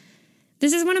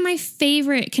 This is one of my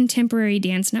favorite contemporary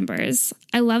dance numbers.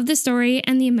 I love the story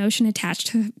and the emotion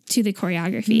attached to the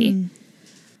choreography.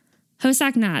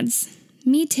 Hoseok nods.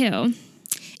 "Me too.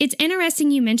 It's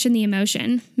interesting you mention the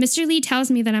emotion. Mr. Lee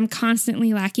tells me that I'm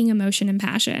constantly lacking emotion and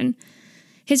passion."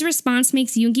 His response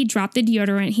makes Yoongi drop the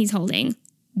deodorant he's holding.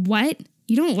 "What?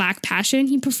 You don't lack passion.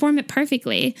 You perform it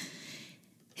perfectly."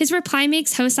 His reply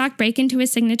makes Hoseok break into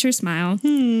his signature smile.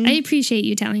 "I appreciate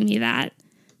you telling me that.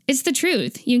 It's the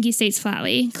truth, Yoongi states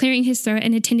flatly, clearing his throat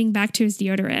and attending back to his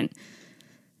deodorant.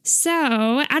 So,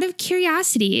 out of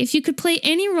curiosity, if you could play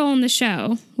any role in the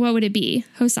show, what would it be?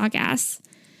 Hoseok asks.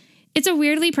 It's a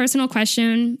weirdly personal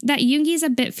question that Yoongi's a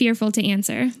bit fearful to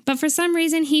answer, but for some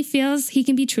reason he feels he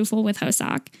can be truthful with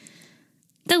Hoseok.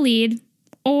 The lead,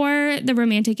 or the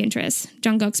romantic interest,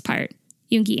 Jungkook's part,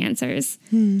 Yoongi answers.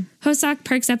 Hoseok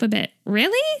perks up a bit.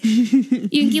 Really?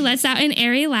 Yoongi lets out an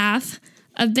airy laugh,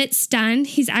 a bit stunned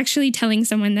he's actually telling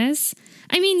someone this.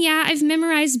 I mean, yeah, I've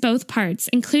memorized both parts,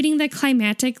 including the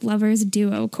climactic lovers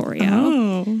duo choreo.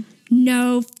 Oh.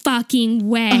 No fucking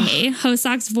way.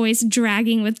 Hoseok's voice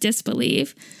dragging with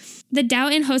disbelief. The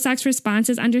doubt in Hoseok's response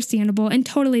is understandable and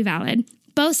totally valid.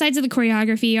 Both sides of the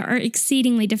choreography are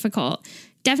exceedingly difficult.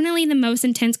 Definitely the most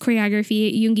intense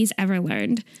choreography Yoongi's ever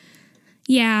learned.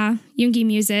 Yeah, Yoongi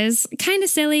muses. Kinda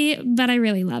silly, but I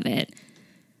really love it.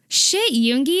 Shit,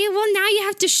 Yoongi. Well, now you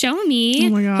have to show me.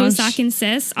 Oh my gosh. Hoseok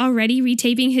insists, already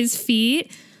retaping his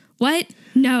feet. What?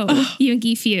 No,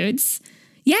 Yoongi feuds.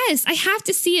 Yes, I have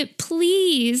to see it,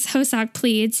 please, Hoseok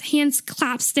pleads, hands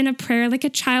clasped in a prayer like a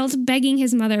child begging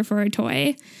his mother for a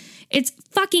toy. It's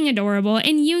fucking adorable,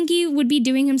 and Yoongi would be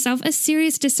doing himself a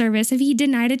serious disservice if he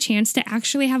denied a chance to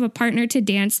actually have a partner to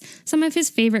dance some of his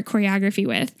favorite choreography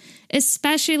with,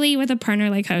 especially with a partner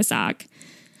like Hoseok.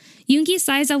 Yoongi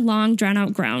sighs a long,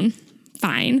 drawn-out groan.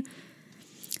 Fine.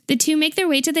 The two make their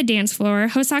way to the dance floor.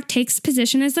 Hoseok takes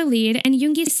position as the lead, and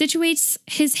Yoongi situates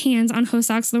his hands on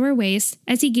Hoseok's lower waist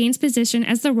as he gains position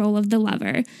as the role of the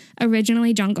lover,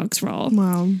 originally Jungkook's role.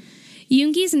 Wow.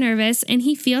 Yoongi's nervous, and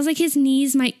he feels like his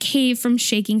knees might cave from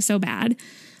shaking so bad.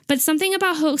 But something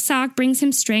about Hoseok brings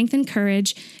him strength and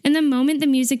courage, and the moment the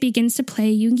music begins to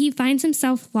play, Yoongi finds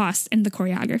himself lost in the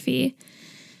choreography.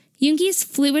 Yoongi's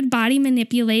fluid body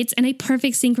manipulates in a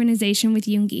perfect synchronization with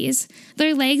Yoongi's,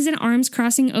 their legs and arms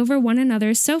crossing over one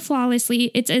another so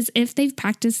flawlessly it's as if they've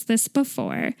practiced this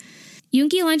before.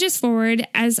 Yoongi lunges forward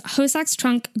as Hoseok's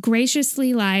trunk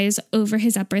graciously lies over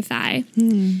his upper thigh.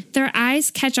 Their eyes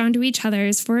catch onto each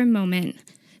other's for a moment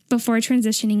before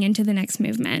transitioning into the next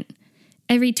movement.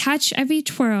 Every touch, every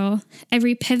twirl,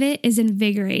 every pivot is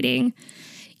invigorating.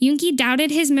 Yoongi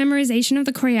doubted his memorization of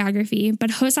the choreography,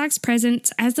 but Hoseok's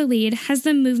presence as the lead has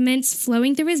the movements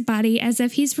flowing through his body as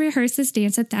if he's rehearsed this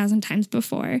dance 1,000 times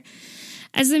before.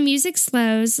 As the music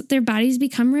slows, their bodies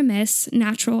become remiss,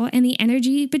 natural, and the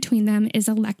energy between them is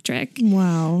electric.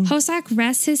 Wow. Hoseok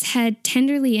rests his head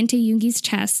tenderly into Yoongi's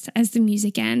chest as the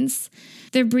music ends.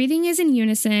 Their breathing is in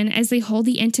unison as they hold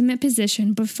the intimate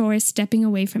position before stepping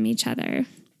away from each other.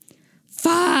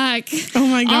 Fuck! Oh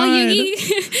my god.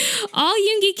 All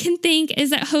Yoongi can think is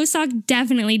that Hoseok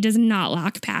definitely does not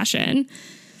lack passion.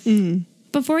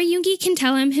 Before Yoongi can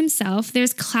tell him himself,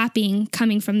 there's clapping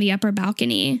coming from the upper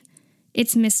balcony.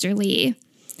 It's Mr. Lee.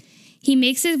 He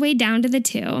makes his way down to the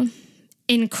two.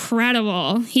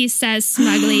 Incredible, he says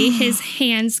smugly, his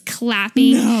hands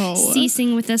clapping,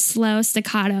 ceasing with a slow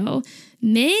staccato.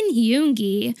 Min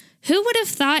Yoongi, who would have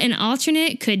thought an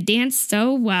alternate could dance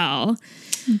so well?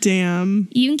 Damn.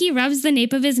 Yoongi rubs the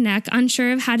nape of his neck,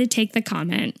 unsure of how to take the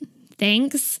comment.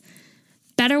 Thanks.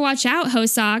 Better watch out,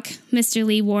 Hoseok, Mr.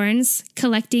 Lee warns,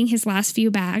 collecting his last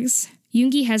few bags.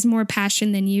 Yoongi has more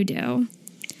passion than you do.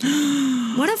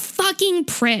 What a fucking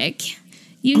prick.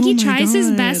 Yoongi tries his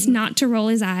best not to roll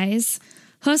his eyes.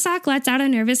 Hoseok lets out a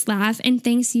nervous laugh and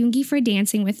thanks Yoongi for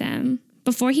dancing with him.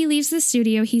 Before he leaves the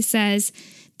studio, he says,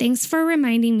 "Thanks for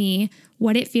reminding me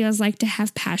what it feels like to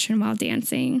have passion while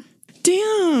dancing."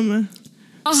 Damn.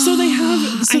 So they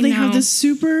have this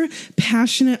super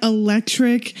passionate,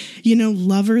 electric,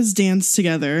 lovers dance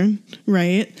together,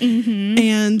 right? Mm-hmm.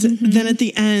 And then at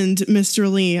the end,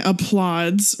 Mr. Lee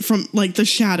applauds from the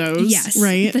shadows,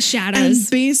 right? The shadows. And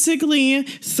basically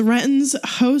threatens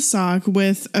Hoseok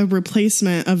with a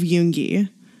replacement of Yoongi.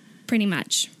 Pretty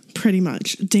much.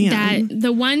 Damn. That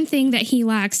the one thing that he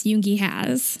lacks, Yoongi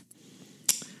has.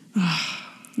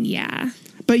 Yeah.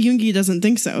 But Yoongi doesn't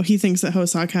think so. He thinks that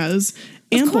Hoseok has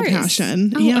ample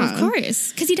passion. Oh, yeah. Of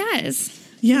course. Because he does.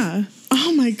 Yeah.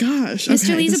 Oh my gosh.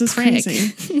 Mr. Lee's a prick.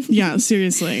 Crazy. Yeah,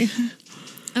 seriously.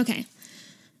 Okay.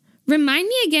 Remind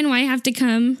me again why I have to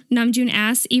come, Namjoon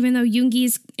asks, even though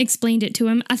Yoongi's explained it to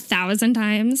him 1,000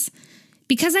 times.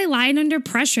 Because I lied under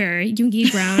pressure,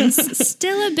 Yoongi groans,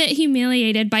 still a bit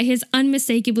humiliated by his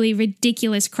unmistakably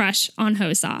ridiculous crush on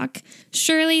Hoseok.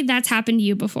 Surely that's happened to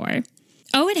you before.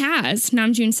 Oh, it has,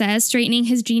 Namjoon says, straightening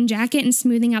his jean jacket and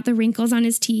smoothing out the wrinkles on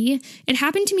his tee. It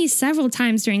happened to me several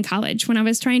times during college when I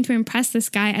was trying to impress this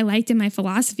guy I liked in my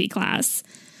philosophy class.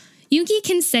 Yoongi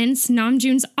can sense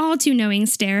Namjoon's all-too-knowing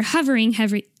stare hovering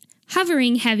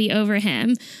heavy over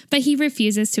him, but he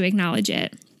refuses to acknowledge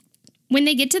it. When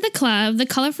they get to the club, the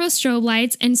colorful strobe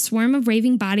lights and swarm of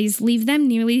raving bodies leave them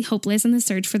nearly hopeless in the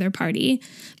search for their party.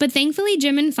 But thankfully,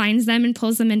 Jimin finds them and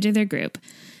pulls them into their group.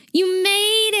 You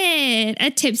made it!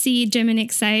 A tipsy Jimin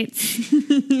excites.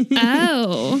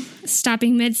 Oh,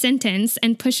 stopping mid-sentence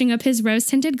and pushing up his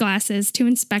rose-tinted glasses to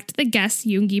inspect the guests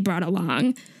Yoongi brought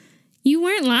along. You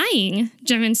weren't lying,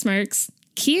 Jimin smirks.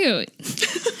 Cute.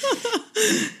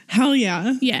 Hell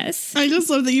yeah. Yes. I just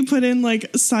love that you put in like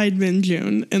side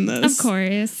Minjun in this. Of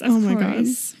course. Oh my god.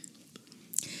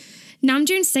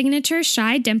 Namjoon's signature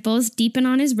shy dimples deepen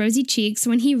on his rosy cheeks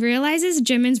when he realizes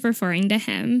Jimin's referring to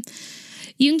him.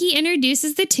 Yoongi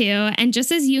introduces the two, and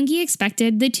just as Yoongi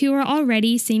expected, the two are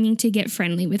already seeming to get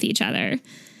friendly with each other.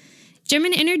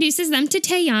 Jimin introduces them to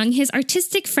Taeyoung, his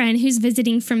artistic friend who's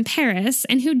visiting from Paris,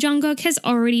 and who Jungkook has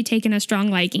already taken a strong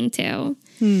liking to.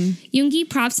 Yoongi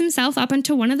props himself up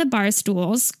onto one of the bar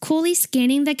stools, coolly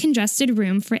scanning the congested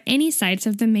room for any sights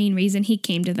of the main reason he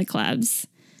came to the clubs.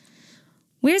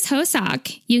 Where's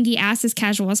Hoseok? Yoongi asks as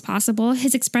casual as possible,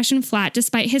 his expression flat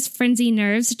despite his frenzied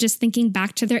nerves just thinking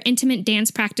back to their intimate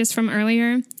dance practice from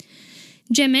earlier.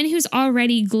 Jimin, who's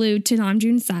already glued to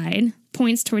Namjoon's side,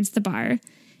 points towards the bar.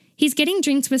 He's getting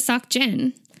drinks with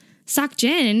Seokjin.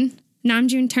 Seokjin?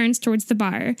 Namjoon turns towards the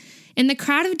bar. In the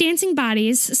crowd of dancing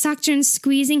bodies, Seokjin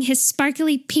squeezing his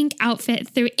sparkly pink outfit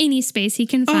through any space he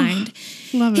can find.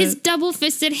 Love his it.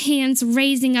 double-fisted hands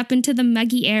raising up into the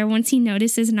muggy air once he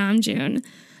notices Namjoon.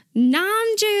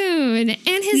 Namjoon!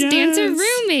 And his dancer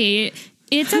roommate!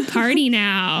 It's a party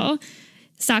now.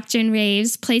 Seokjin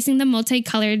raves, placing the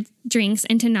multicolored drinks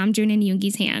into Namjoon and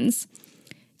Yoongi's hands.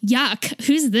 Yuck,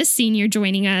 who's this senior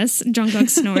joining us?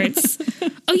 Jungkook snorts.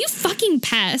 Oh, you fucking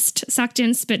pest,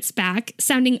 Seokjin spits back,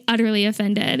 sounding utterly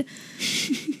offended.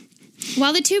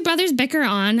 While the two brothers bicker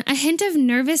on, a hint of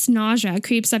nervous nausea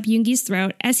creeps up Yoongi's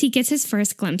throat as he gets his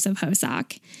first glimpse of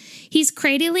Hoseok. He's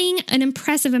cradling an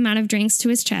impressive amount of drinks to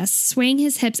his chest, swaying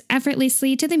his hips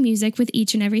effortlessly to the music with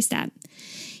each and every step.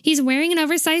 He's wearing an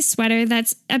oversized sweater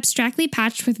that's abstractly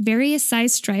patched with various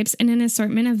sized stripes and an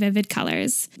assortment of vivid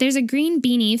colors. There's a green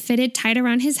beanie fitted tight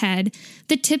around his head,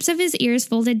 the tips of his ears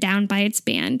folded down by its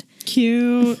band.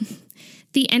 Cute.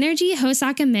 The energy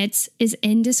Hoseok emits is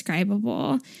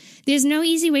indescribable. There's no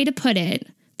easy way to put it,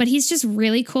 but he's just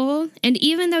really cool, and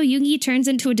even though Yoongi turns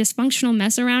into a dysfunctional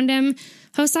mess around him,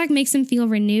 Hoseok makes him feel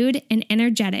renewed and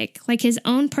energetic, like his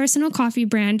own personal coffee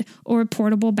brand or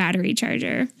portable battery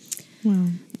charger. Wow.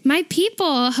 My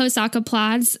people, Hoseok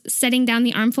applauds, setting down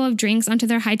the armful of drinks onto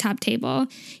their high-top table.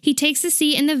 He takes a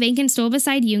seat in the vacant stool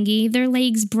beside Yoongi, their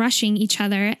legs brushing each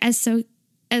other as Hoseok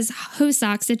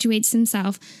situates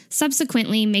himself,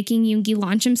 subsequently making Yoongi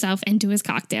launch himself into his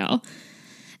cocktail.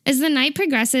 As the night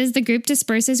progresses, the group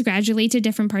disperses gradually to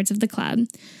different parts of the club.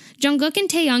 Jungkook and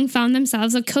Taeyoung found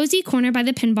themselves a cozy corner by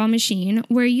the pinball machine,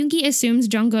 where Yoongi assumes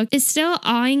Jungkook is still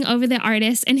awing over the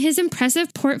artist and his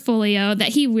impressive portfolio that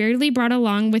he weirdly brought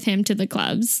along with him to the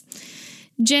clubs.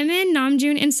 Jimin,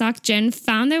 Namjoon, and Seokjin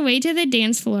found their way to the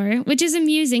dance floor, which is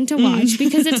amusing to watch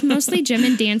because it's mostly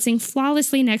Jimin dancing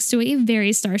flawlessly next to a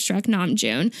very starstruck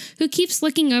Namjoon, who keeps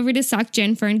looking over to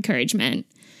Seokjin for encouragement.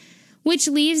 Which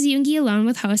leaves Yoongi alone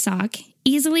with Hoseok,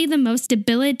 easily the most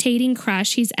debilitating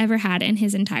crush he's ever had in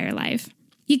his entire life.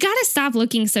 You gotta stop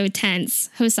looking so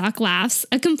tense, Hoseok laughs,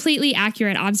 a completely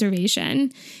accurate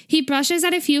observation. He brushes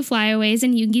at a few flyaways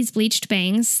in Yoongi's bleached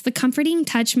bangs, the comforting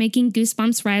touch making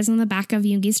goosebumps rise on the back of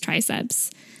Yoongi's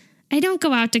triceps. I don't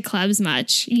go out to clubs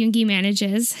much, Yoongi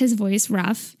manages, his voice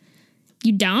rough.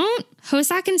 You don't?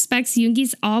 Hoseok inspects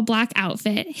Yoongi's all-black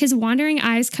outfit, his wandering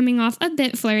eyes coming off a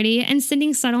bit flirty and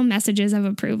sending subtle messages of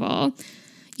approval.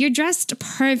 You're dressed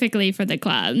perfectly for the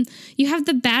club. You have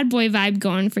the bad boy vibe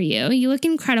going for you. You look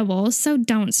incredible, so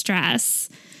don't stress.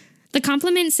 The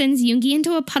compliment sends Yoongi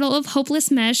into a puddle of hopeless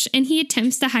mesh, and he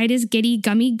attempts to hide his giddy,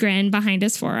 gummy grin behind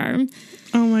his forearm.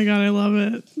 Oh my god, I love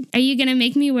it. Are you gonna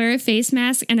make me wear a face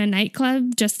mask in a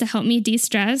nightclub just to help me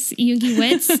de-stress? Yoongi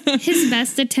wits, his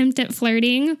best attempt at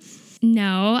flirting.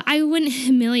 No, I wouldn't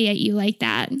humiliate you like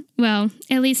that. Well,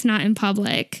 at least not in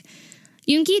public.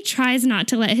 Yoongi tries not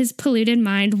to let his polluted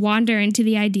mind wander into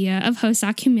the idea of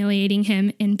Hoseok humiliating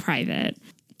him in private.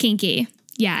 Kinky.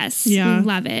 Yes. Yeah. We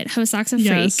love it. Hoseok's a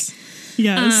freak.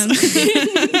 Yes.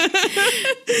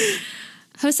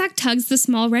 Hoseok tugs the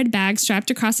small red bag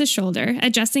strapped across his shoulder,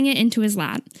 adjusting it into his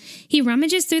lap. He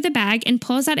rummages through the bag and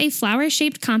pulls out a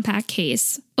flower-shaped compact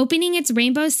case, opening its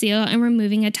rainbow seal and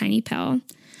removing a tiny pill.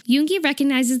 Yoongi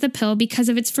recognizes the pill because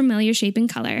of its familiar shape and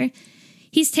color.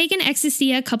 He's taken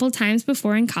ecstasy a couple times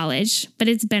before in college, but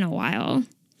it's been a while.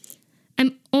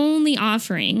 I'm only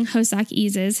offering, Hoseok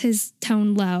eases, his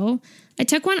tone low. I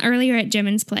took one earlier at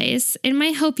Jimin's place. It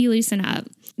might help you loosen up.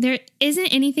 There isn't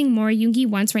anything more Yoongi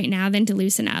wants right now than to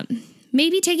loosen up.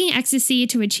 Maybe taking ecstasy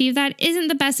to achieve that isn't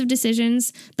the best of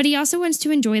decisions, but he also wants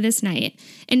to enjoy this night.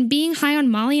 And being high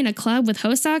on Molly in a club with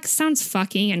Hoseok sounds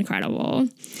fucking incredible.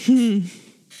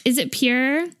 Is it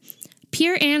pure?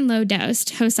 Pure and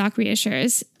low-dosed, Hoseok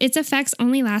reassures. Its effects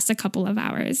only last a couple of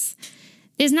hours.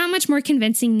 There's not much more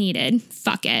convincing needed.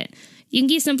 Fuck it.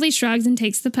 Yoongi simply shrugs and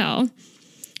takes the pill.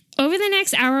 Over the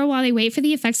next hour, while they wait for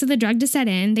the effects of the drug to set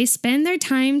in, they spend their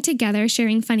time together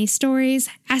sharing funny stories,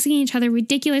 asking each other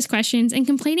ridiculous questions, and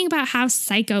complaining about how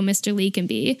psycho Mr. Lee can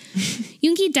be.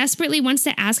 Yoongi desperately wants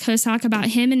to ask Hoseok about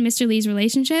him and Mr. Lee's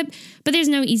relationship, but there's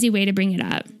no easy way to bring it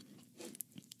up.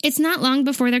 It's not long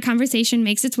before their conversation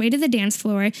makes its way to the dance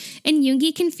floor, and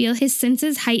Yoongi can feel his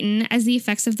senses heighten as the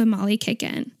effects of the Molly kick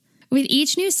in. With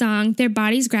each new song, their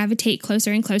bodies gravitate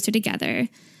closer and closer together.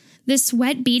 The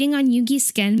sweat beating on Yoongi's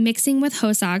skin mixing with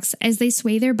Hoseok's as they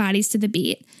sway their bodies to the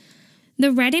beat.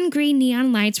 The red and green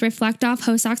neon lights reflect off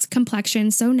Hoseok's complexion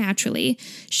so naturally,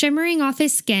 shimmering off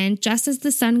his skin just as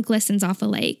the sun glistens off a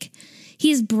lake.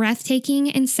 He's breathtaking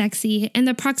and sexy, and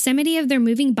the proximity of their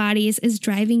moving bodies is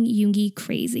driving Yoongi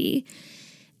crazy.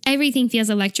 Everything feels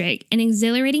electric and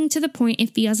exhilarating to the point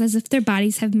it feels as if their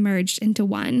bodies have merged into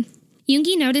one.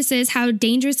 Yoongi notices how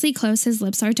dangerously close his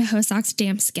lips are to Hoseok's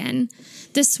damp skin.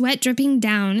 The sweat dripping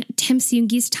down tempts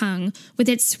Yoongi's tongue with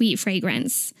its sweet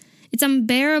fragrance. It's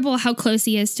unbearable how close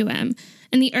he is to him,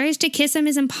 and the urge to kiss him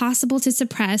is impossible to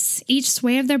suppress, each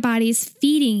sway of their bodies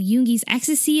feeding Yoongi's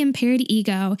ecstasy-impaired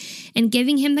ego and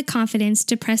giving him the confidence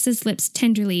to press his lips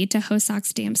tenderly to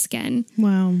Hoseok's damp skin.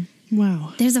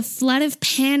 Wow. There's a flood of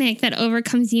panic that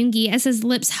overcomes Yoongi as his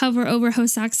lips hover over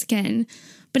Hoseok's skin.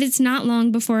 But it's not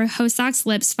long before Hoseok's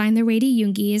lips find their way to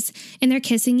Yoongi's, and they're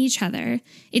kissing each other.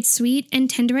 It's sweet and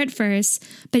tender at first,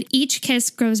 but each kiss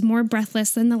grows more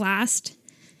breathless than the last.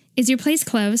 Is your place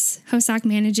close? Hoseok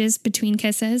manages between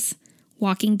kisses.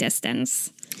 Walking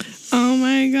distance. Oh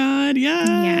my God,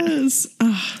 yes.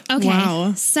 Yeah. Okay,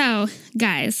 wow. So,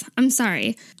 guys, I'm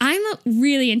sorry. I'm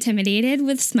really intimidated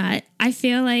with smut. I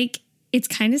feel like it's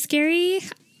kind of scary.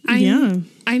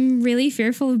 I'm really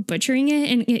fearful of butchering it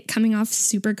and it coming off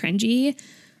super cringy.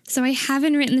 So I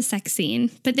haven't written the sex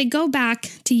scene, but they go back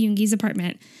to Yoongi's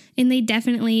apartment and they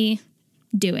definitely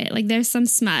do it. Like there's some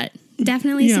smut,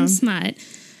 definitely some smut.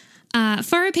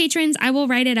 For our patrons, I will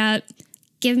write it up.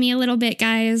 Give me a little bit,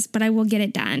 guys, but I will get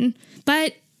it done.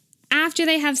 But after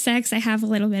they have sex, I have a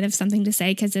little bit of something to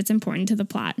say because it's important to the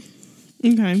plot.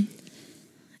 Okay.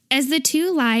 As the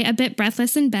two lie a bit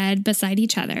breathless in bed beside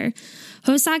each other,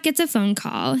 Hoseok gets a phone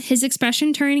call, his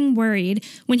expression turning worried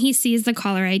when he sees the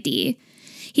caller ID.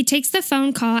 He takes the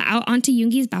phone call out onto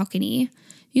Yoongi's balcony.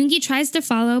 Yoongi tries to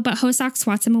follow, but Hoseok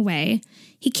swats him away.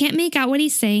 He can't make out what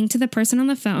he's saying to the person on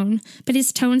the phone, but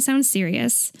his tone sounds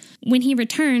serious. When he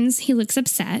returns, he looks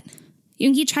upset.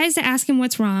 Yoongi tries to ask him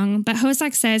what's wrong, but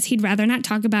Hoseok says he'd rather not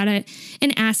talk about it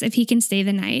and asks if he can stay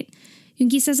the night.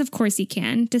 Yoongi says of course he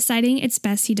can, deciding it's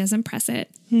best he doesn't press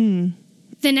it.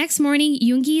 The next morning,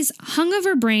 Yoongi's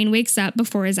hungover brain wakes up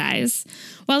before his eyes.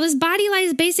 While his body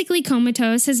lies basically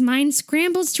comatose, his mind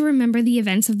scrambles to remember the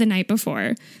events of the night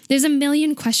before. There's a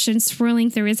million questions swirling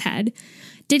through his head.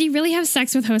 Did he really have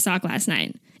sex with Hoseok last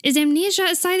night? Is amnesia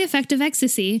a side effect of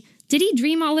ecstasy? Did he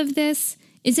dream all of this?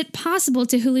 Is it possible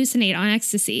to hallucinate on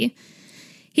ecstasy?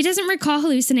 He doesn't recall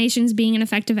hallucinations being an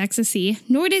effect of ecstasy,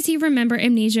 nor does he remember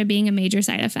amnesia being a major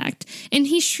side effect. And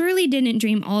he surely didn't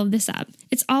dream all of this up.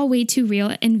 It's all way too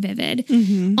real and vivid,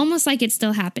 almost like it's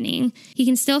still happening. He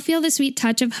can still feel the sweet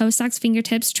touch of Hoseok's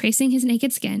fingertips tracing his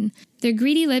naked skin, their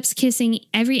greedy lips kissing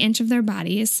every inch of their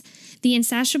bodies, the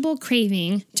insatiable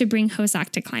craving to bring Hoseok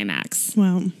to climax.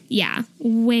 Wow. Yeah,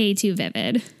 way too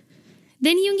vivid.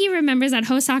 Then Yoongi remembers that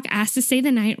Hoseok asked to stay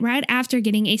the night right after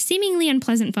getting a seemingly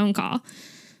unpleasant phone call.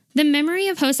 The memory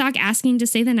of Hoseok asking to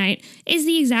stay the night is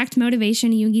the exact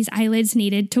motivation Yoongi's eyelids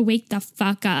needed to wake the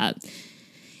fuck up.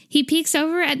 He peeks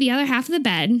over at the other half of the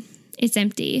bed. It's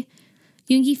empty.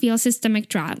 Yoongi feels his stomach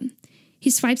drop. He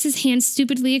swipes his hand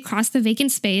stupidly across the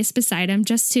vacant space beside him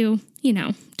just to,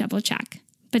 double check.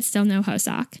 But still no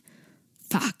Hoseok.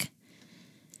 Fuck.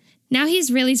 Now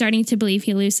he's really starting to believe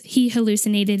he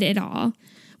hallucinated it all,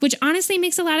 which honestly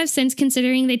makes a lot of sense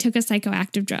considering they took a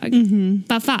psychoactive drug.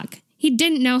 But fuck. He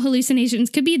didn't know hallucinations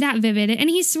could be that vivid, and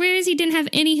he swears he didn't have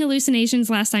any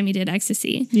hallucinations last time he did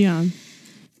ecstasy. Yeah.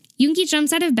 Yoongi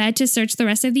jumps out of bed to search the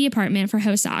rest of the apartment for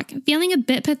Hoseok, feeling a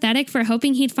bit pathetic for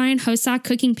hoping he'd find Hoseok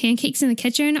cooking pancakes in the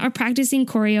kitchen or practicing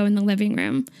choreo in the living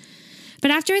room.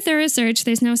 But after a thorough search,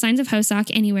 there's no signs of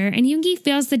Hoseok anywhere, and Yoongi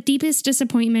feels the deepest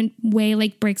disappointment weigh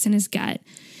like bricks in his gut.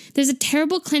 There's a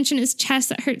terrible clench in his chest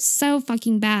that hurts so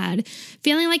fucking bad,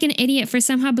 feeling like an idiot for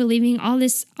somehow believing all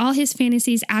his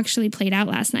fantasies actually played out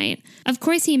last night. Of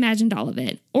course he imagined all of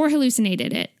it, or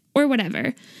hallucinated it, or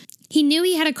whatever. He knew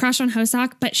he had a crush on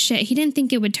Hoseok, but shit, he didn't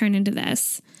think it would turn into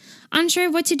this. Unsure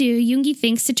of what to do, Yoongi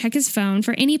thinks to check his phone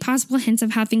for any possible hints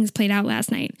of how things played out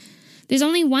last night. There's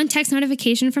only one text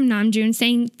notification from Namjoon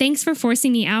saying thanks for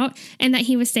forcing me out and that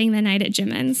he was staying the night at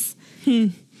Jimin's.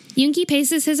 Yoongi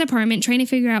paces his apartment trying to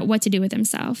figure out what to do with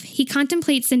himself. He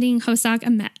contemplates sending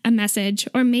Hoseok a message,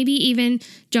 or maybe even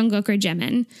Jungkook or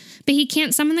Jimin, but he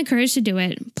can't summon the courage to do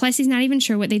it, plus he's not even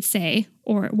sure what they'd say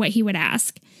or what he would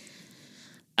ask.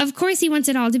 Of course he wants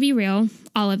it all to be real,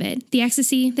 all of it. The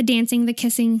ecstasy, the dancing, the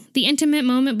kissing, the intimate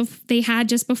moment they had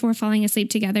just before falling asleep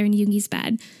together in Yoongi's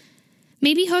bed.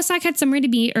 Maybe Hoseok had somewhere to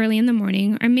be early in the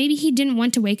morning, or maybe he didn't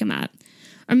want to wake him up.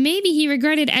 Or maybe he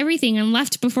regretted everything and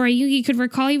left before Yoongi could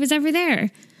recall he was ever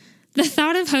there. The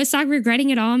thought of Hoseok regretting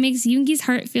it all makes Yoongi's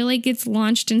heart feel like it's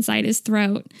launched inside his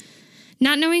throat.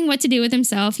 Not knowing what to do with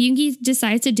himself, Yoongi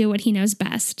decides to do what he knows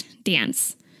best,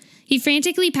 dance. He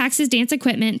frantically packs his dance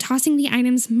equipment, tossing the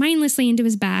items mindlessly into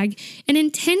his bag and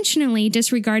intentionally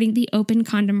disregarding the open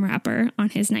condom wrapper on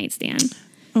his nightstand.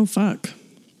 Oh, fuck.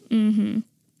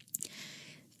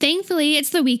 Thankfully, it's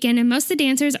the weekend and most of the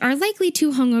dancers are likely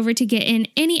too hungover to get in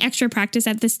any extra practice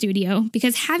at the studio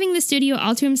because having the studio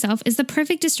all to himself is the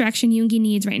perfect distraction Yoongi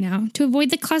needs right now to avoid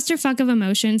the clusterfuck of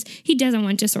emotions he doesn't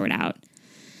want to sort out.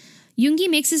 Yoongi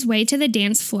makes his way to the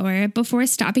dance floor before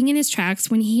stopping in his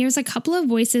tracks when he hears a couple of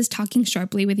voices talking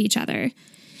sharply with each other.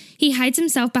 He hides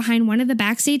himself behind one of the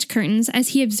backstage curtains as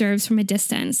he observes from a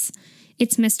distance.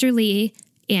 It's Mr. Lee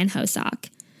and Hoseok.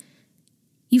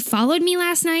 "You followed me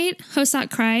last night?"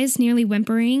 Hoseok cries, nearly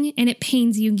whimpering, and it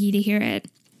pains Yoongi to hear it.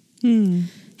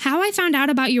 How I found out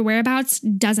about your whereabouts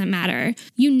doesn't matter.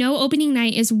 You know opening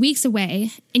night is weeks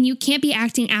away, and you can't be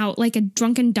acting out like a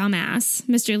drunken dumbass,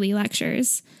 Mr. Lee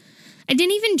lectures. I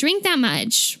didn't even drink that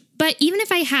much. But even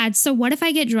if I had, so what if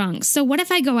I get drunk? So what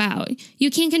if I go out?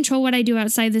 You can't control what I do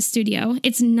outside the studio.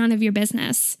 It's none of your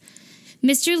business.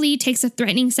 Mr. Lee takes a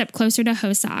threatening step closer to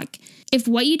Hoseok. If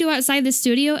what you do outside the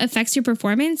studio affects your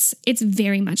performance, it's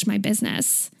very much my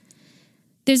business.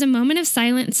 There's a moment of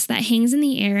silence that hangs in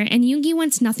the air, and Yoongi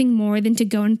wants nothing more than to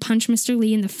go and punch Mr.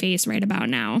 Lee in the face right about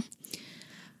now.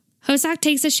 Hoseok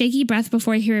takes a shaky breath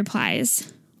before he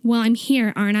replies, "Well, I'm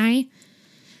here, aren't I?"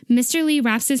 Mr. Lee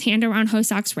wraps his hand around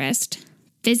Hoseok's wrist.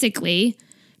 "Physically.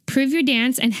 Prove Your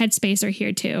Dance and Headspace are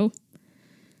here too."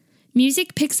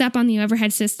 Music picks up on the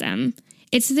overhead system.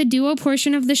 It's the duo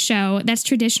portion of the show that's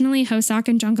traditionally Hoseok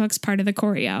and Jungkook's part of the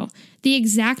choreo. The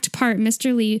exact part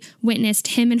Mr. Lee witnessed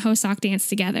him and Hoseok dance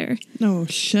together. Oh,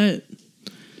 shit.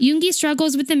 Yoongi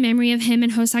struggles with the memory of him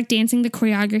and Hoseok dancing the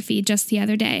choreography just the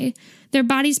other day. Their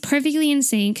bodies perfectly in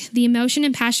sync, the emotion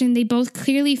and passion they both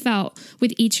clearly felt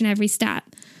with each and every step.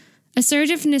 A surge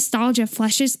of nostalgia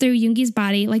flushes through Yoongi's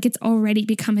body like it's already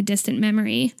become a distant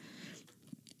memory.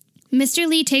 Mr.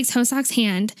 Lee takes Hoseok's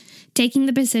hand, taking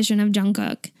the position of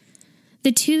Jungkook.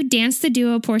 The two dance the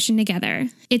duo portion together.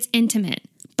 It's intimate.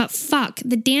 But fuck,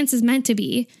 the dance is meant to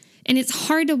be. And it's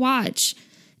hard to watch.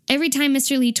 Every time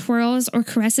Mr. Lee twirls or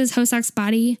caresses Hoseok's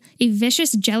body, a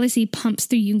vicious jealousy pumps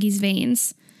through Yoongi's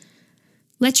veins.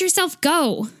 "Let yourself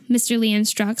go," Mr. Lee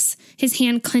instructs, his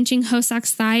hand clenching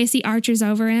Hoseok's thigh as he arches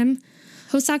over him.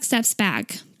 Hoseok steps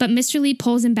back, but Mr. Lee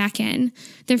pulls him back in,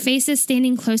 their faces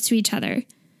standing close to each other.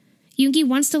 Yoongi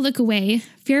wants to look away,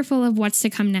 fearful of what's to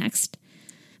come next.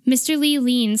 Mr. Lee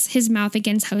leans his mouth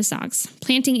against Hoseok's,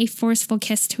 planting a forceful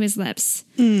kiss to his lips.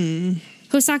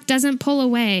 Hoseok doesn't pull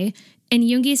away, and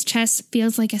Yoongi's chest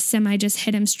feels like a semi just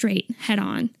hit him straight, head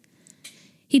on.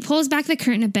 He pulls back the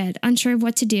curtain a bit, unsure of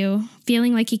what to do,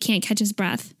 feeling like he can't catch his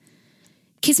breath.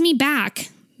 "Kiss me back,"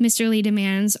 Mr. Lee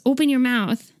demands. "Open your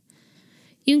mouth."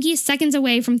 Yoongi is seconds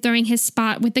away from throwing his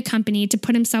spot with the company to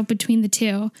put himself between the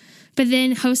two, but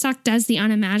then Hoseok does the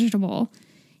unimaginable.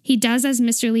 He does as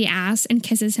Mr. Lee asks and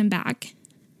kisses him back.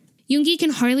 Yoongi can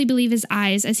hardly believe his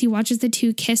eyes as he watches the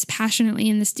two kiss passionately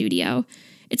in the studio.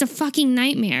 It's a fucking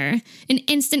nightmare, an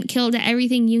instant kill to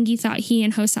everything Yoongi thought he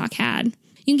and Hoseok had.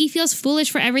 Yoongi feels foolish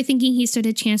for ever thinking he stood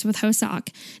a chance with Hoseok,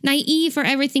 naive for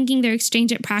ever thinking their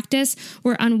exchange at practice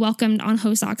were unwelcomed on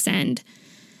Hoseok's end.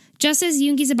 Just as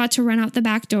Yoongi's about to run out the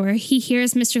back door, he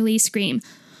hears Mr. Lee scream,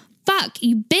 "Fuck,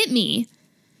 you bit me!"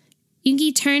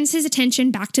 Yoongi turns his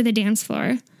attention back to the dance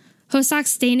floor.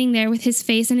 Hoseok's standing there with his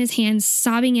face in his hands,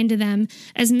 sobbing into them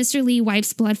as Mr. Lee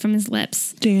wipes blood from his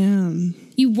lips. Damn.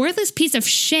 "You worthless piece of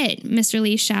shit," Mr.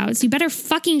 Lee shouts. "You better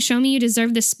fucking show me you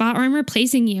deserve this spot or I'm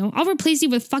replacing you. I'll replace you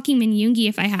with fucking Min Yoongi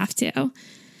if I have to."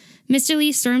 Mr.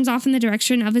 Lee storms off in the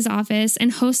direction of his office,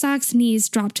 and Hosok's knees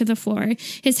drop to the floor,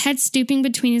 his head stooping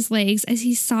between his legs as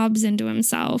he sobs into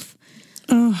himself.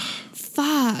 Ugh.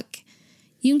 Fuck.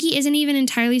 Yoongi isn't even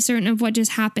entirely certain of what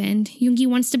just happened. Yoongi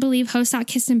wants to believe Hosok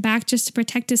kissed him back just to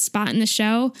protect his spot in the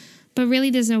show, but really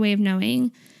there's no way of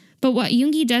knowing. But what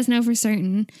Yoongi does know for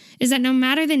certain is that no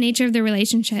matter the nature of the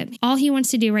relationship, all he wants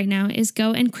to do right now is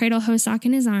go and cradle Hosok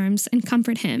in his arms and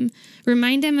comfort him,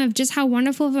 remind him of just how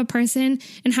wonderful of a person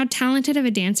and how talented of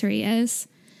a dancer he is.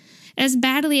 As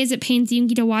badly as it pains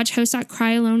Yoongi to watch Hosok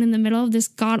cry alone in the middle of this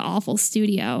god-awful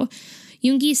studio,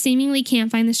 Yoongi seemingly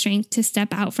can't find the strength to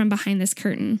step out from behind this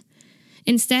curtain.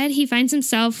 Instead, he finds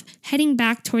himself heading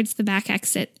back towards the back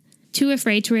exit, too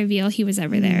afraid to reveal he was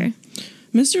ever there.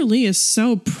 Mr. Lee is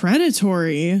so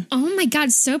predatory. Oh my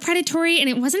God, so predatory. And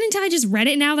it wasn't until I just read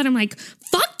it now that I'm like,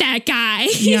 fuck that guy.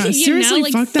 Yeah, seriously,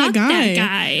 Like, fuck that guy. That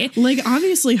guy. Like,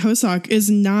 obviously, Hosok is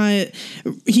not,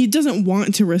 he doesn't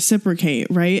want to reciprocate,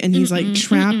 right? And he's like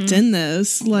trapped in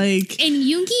this. Like, and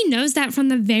Yoongi knows that from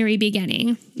the very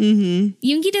beginning.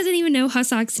 Yoongi doesn't even know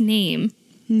Hosok's name.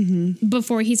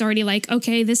 Before he's already like,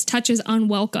 okay, this touch is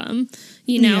unwelcome,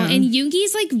 you know? Yeah. And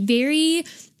Yoongi's like very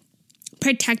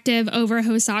protective over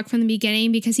Hosok from the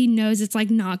beginning because he knows it's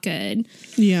like not good.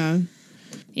 yeah.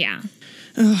 Yeah.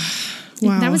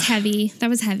 Wow. That was heavy.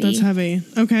 That's heavy.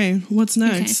 Okay, what's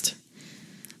next?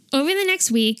 Over the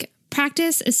next week,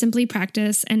 practice is simply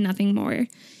practice and nothing more.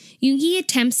 Yoongi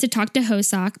attempts to talk to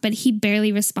Hosok, but he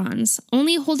barely responds,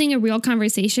 only holding a real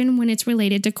conversation when it's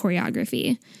related to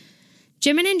choreography.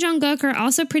 Jimin and Jungkook are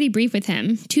also pretty brief with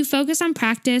him, too focused on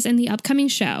practice and the upcoming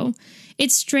show.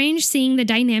 It's strange seeing the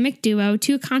dynamic duo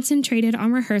too concentrated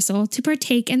on rehearsal to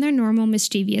partake in their normal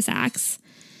mischievous acts.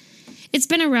 It's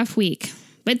been a rough week,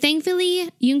 but thankfully,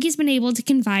 Yoongi's been able to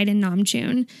confide in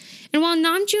Namjoon. And while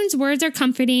Namjoon's words are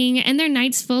comforting and their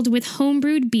nights filled with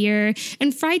homebrewed beer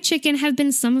and fried chicken have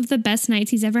been some of the best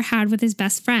nights he's ever had with his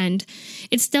best friend,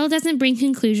 it still doesn't bring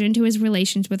conclusion to his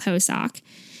relations with Hosok.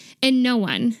 And no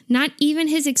one, not even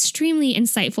his extremely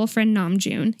insightful friend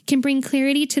Namjoon, can bring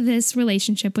clarity to this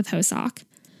relationship with Hosok.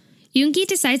 Yoongi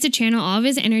decides to channel all of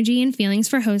his energy and feelings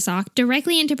for Hosok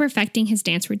directly into perfecting his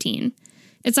dance routine.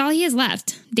 It's all he has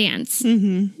left, dance.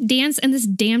 Dance and this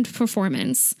damned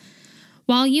performance.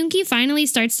 While Yoongi finally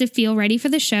starts to feel ready for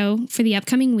the show for the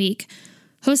upcoming week,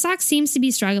 Hosok seems to be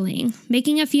struggling,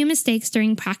 making a few mistakes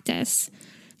during practice.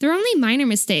 They're only minor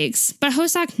mistakes, but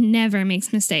Hosok never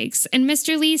makes mistakes, and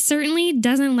Mr. Lee certainly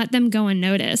doesn't let them go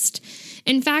unnoticed.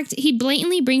 In fact, he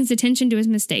blatantly brings attention to his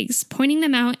mistakes, pointing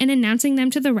them out and announcing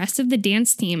them to the rest of the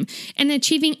dance team, and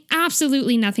achieving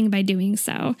absolutely nothing by doing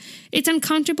so. It's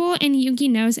uncomfortable, and Yoongi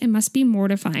knows it must be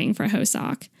mortifying for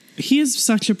Hosok. He is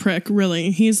such a prick,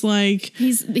 really. He's like...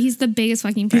 He's the biggest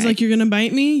fucking prick. He's like, you're gonna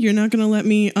bite me? You're not gonna let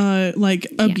me,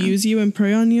 abuse you and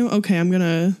prey on you? Okay, I'm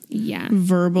gonna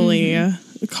verbally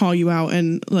call you out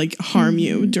and, like, harm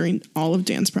you during all of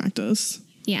dance practice.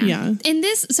 Yeah.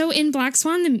 In Black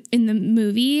Swan, in the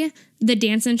movie, the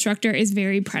dance instructor is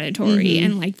very predatory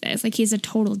and like this. Like, he's a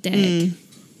total dick.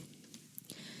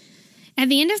 At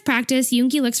the end of practice,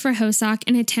 Yoongi looks for Hosok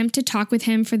and attempts to talk with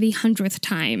him for the 100th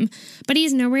time, but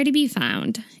he's nowhere to be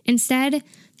found. Instead,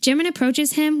 Jimin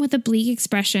approaches him with a bleak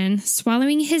expression,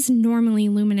 swallowing his normally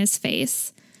luminous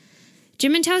face.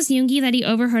 Jimin tells Yoongi that he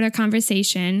overheard a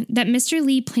conversation that Mr.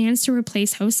 Lee plans to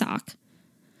replace Hosok.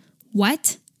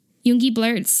 What? Yoongi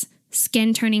blurts,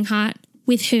 skin turning hot.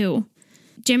 With who?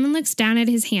 Jimin looks down at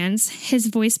his hands, his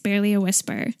voice barely a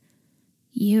whisper.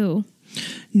 You.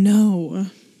 No.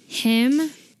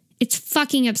 Him? It's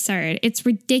fucking absurd. It's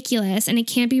ridiculous, and it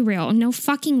can't be real. No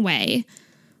fucking way.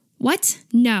 What?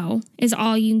 No, is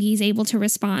all Yoongi's able to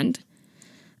respond.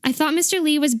 I thought Mr.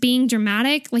 Lee was being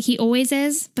dramatic, like he always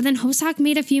is, but then Hosok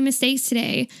made a few mistakes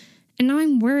today, and now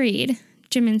I'm worried,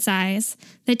 Jimin sighs,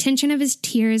 the tension of his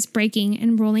tears breaking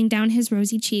and rolling down his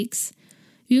rosy cheeks.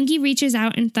 Yoongi reaches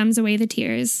out and thumbs away the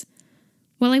tears.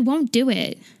 Well, I won't do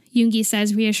it, Yoongi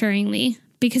says reassuringly,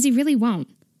 because he really won't.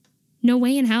 No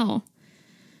way in hell.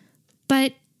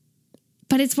 But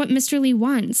it's what Mr. Lee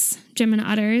wants, Jimin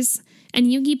utters, and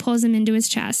Yoongi pulls him into his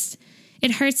chest.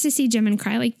 It hurts to see Jimin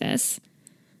cry like this.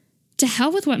 To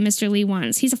hell with what Mr. Lee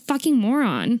wants. He's a fucking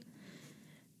moron.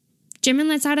 Jimin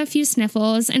lets out a few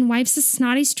sniffles and wipes a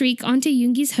snotty streak onto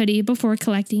Yoongi's hoodie before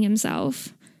collecting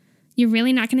himself. You're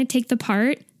really not going to take the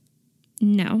part?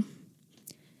 No.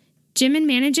 Jimin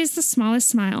manages the smallest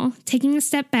smile, taking a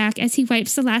step back as he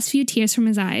wipes the last few tears from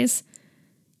his eyes.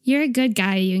 You're a good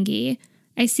guy, Yoongi.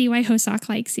 I see why Hosok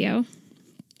likes you.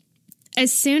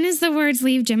 As soon as the words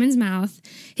leave Jimin's mouth,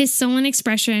 his sullen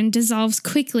expression dissolves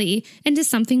quickly into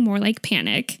something more like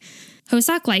panic.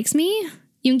 Hosok likes me?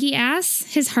 Yoongi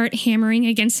asks, his heart hammering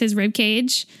against his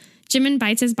ribcage. Jimin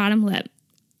bites his bottom lip.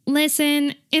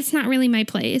 Listen, it's not really my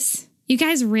place. You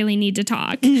guys really need to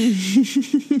talk.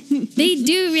 They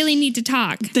do really need to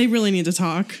talk. They really need to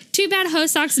talk. Too bad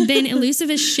Hoseok's been elusive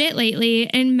as shit lately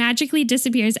and magically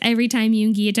disappears every time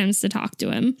Yoongi attempts to talk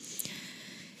to him.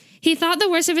 He thought the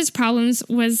worst of his problems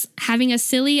was having a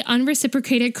silly,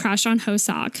 unreciprocated crush on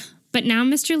Hoseok. But now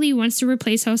Mr. Lee wants to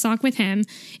replace Hoseok with him,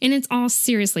 and it's all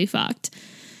seriously fucked.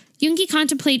 Yoongi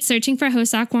contemplates searching for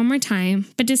Hoseok one more time,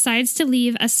 but decides to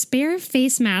leave a spare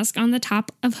face mask on the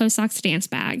top of Hoseok's dance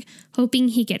bag, hoping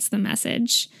he gets the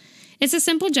message. It's a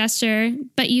simple gesture,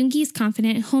 but Yoongi's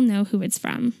confident he'll know who it's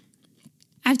from.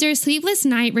 After a sleepless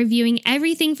night reviewing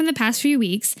everything from the past few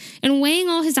weeks and weighing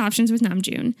all his options with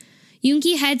Namjoon,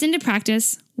 Yoongi heads into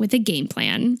practice with a game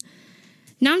plan.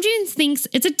 Namjoon thinks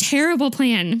it's a terrible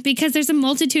plan because there's a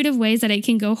multitude of ways that it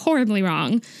can go horribly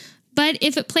wrong. But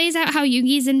if it plays out how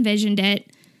Yoongi's envisioned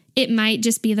it, it might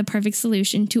just be the perfect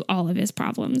solution to all of his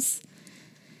problems.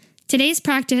 Today's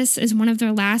practice is one of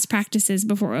their last practices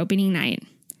before opening night.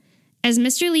 As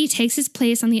Mr. Lee takes his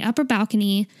place on the upper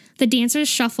balcony, the dancers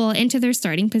shuffle into their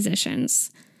starting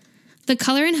positions. The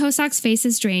color in Hoseok's face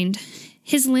is drained,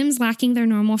 his limbs lacking their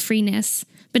normal freeness,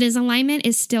 but his alignment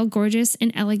is still gorgeous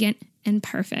and elegant and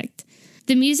perfect.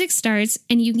 The music starts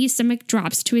and Yoongi's stomach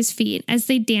drops to his feet as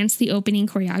they dance the opening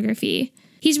choreography.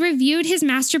 He's reviewed his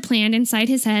master plan inside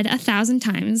his head 1,000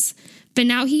 times, but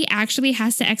now he actually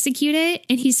has to execute it,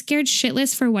 and he's scared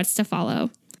shitless for what's to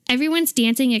follow. Everyone's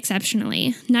dancing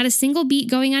exceptionally, not a single beat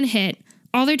going unhit,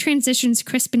 all their transitions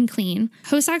crisp and clean.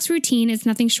 Hoseok's routine is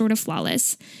nothing short of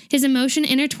flawless, his emotion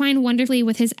intertwined wonderfully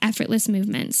with his effortless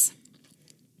movements.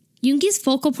 Yoongi's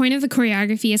focal point of the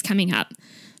choreography is coming up.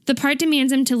 The part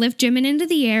demands him to lift Jimin into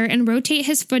the air and rotate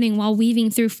his footing while weaving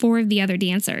through 4 of the other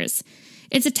dancers.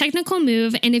 It's a technical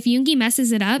move, and if Yoongi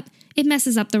messes it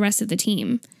messes up the rest of the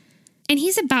team. And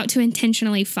he's about to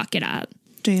intentionally fuck it up.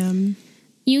 Damn.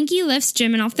 Yoongi lifts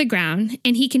Jimin off the ground,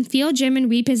 and he can feel Jimin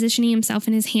repositioning himself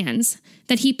in his hands,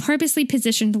 that he purposely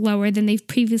positioned lower than they've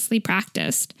previously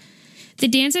practiced. The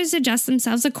dancers adjust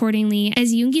themselves accordingly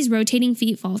as Yoongi's rotating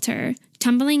feet falter,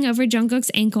 tumbling over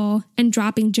Jungkook's ankle and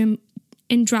dropping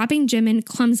Jimin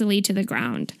clumsily to the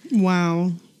ground.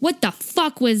 Wow. What the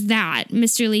fuck was that?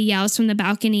 Mr. Lee yells from the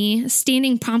balcony,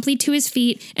 standing promptly to his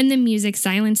feet and the music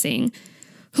silencing.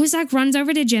 Hoseok runs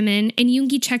over to Jimin and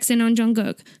Yoongi checks in on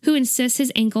Jungkook, who insists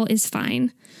his ankle is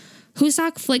fine.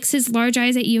 Hoseok flicks his large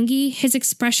eyes at Yoongi, his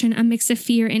expression a mix of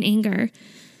fear and anger.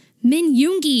 Min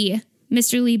Yoongi!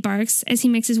 Mr. Lee barks as he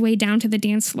makes his way down to the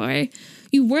dance floor.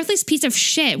 You worthless piece of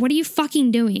shit, what are you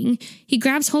fucking doing? He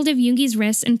grabs hold of Yoongi's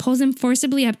wrist and pulls him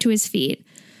forcibly up to his feet.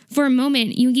 For a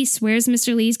moment, Yoongi swears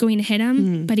Mr. Lee's going to hit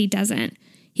him, but he doesn't.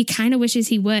 He kind of wishes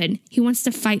he would. He wants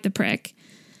to fight the prick.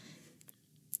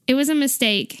 It was a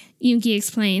mistake, Yoongi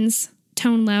explains,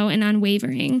 tone low and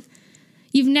unwavering.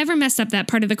 You've never messed up that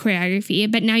part of the choreography,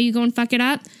 but now you go and fuck it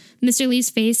up? Mr. Lee's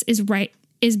face is bright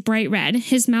red,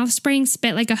 his mouth spraying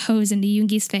spit like a hose into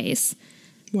Yoongi's face.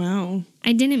 Wow.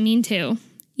 I didn't mean to,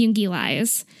 Yoongi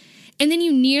lies. And then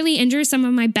you nearly injure some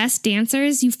of my best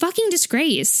dancers, you fucking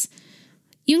disgrace.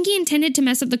 Yoongi intended to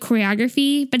mess up the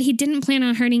choreography, but he didn't plan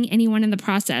on hurting anyone in the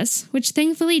process, which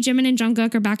thankfully Jimin and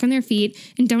Jungkook are back on their feet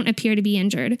and don't appear to be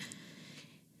injured.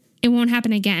 It won't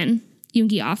happen again,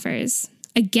 Yoongi offers.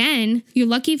 Again? You're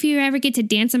lucky if you ever get to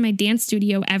dance in my dance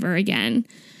studio ever again.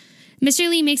 Mr.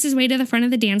 Lee makes his way to the front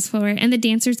of the dance floor, and the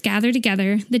dancers gather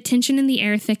together, the tension in the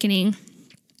air thickening.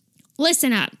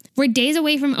 Listen up. We're days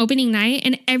away from opening night,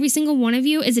 and every single one of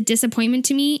you is a disappointment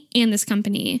to me and this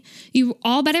company. You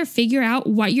all better figure out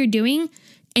what you're doing,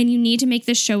 and you need to make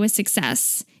this show a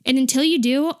success. And until you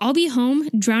do, I'll be home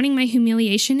drowning my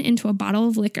humiliation into a bottle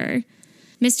of liquor.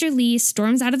 Mr. Lee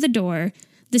storms out of the door,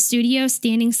 the studio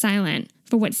standing silent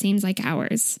for what seems like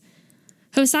hours.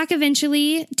 Hoseok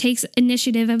eventually takes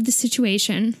initiative of the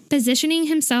situation, positioning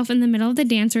himself in the middle of the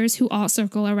dancers who all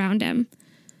circle around him.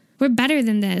 We're better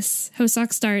than this,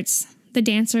 Hoseok starts, the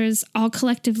dancers all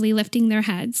collectively lifting their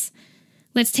heads.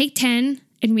 Let's take 10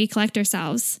 and recollect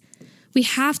ourselves. We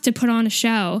have to put on a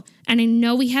show, and I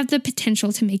know we have the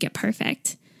potential to make it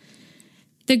perfect.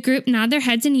 The group nod their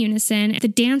heads in unison, the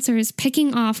dancers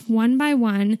picking off one by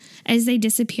one as they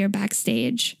disappear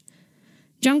backstage.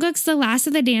 Jungkook's the last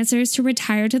of the dancers to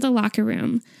retire to the locker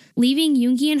room, leaving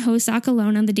Yoongi and Hoseok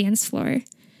alone on the dance floor.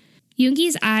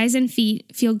 Yoongi's eyes and feet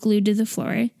feel glued to the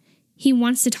floor. He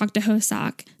wants to talk to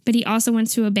Hoseok, but he also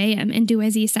wants to obey him and do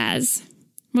as he says.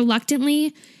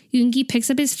 Reluctantly, Yoongi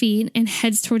picks up his feet and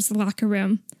heads towards the locker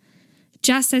room.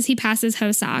 Just as he passes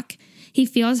Hoseok, he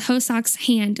feels Hoseok's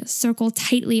hand circle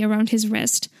tightly around his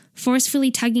wrist, forcefully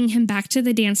tugging him back to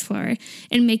the dance floor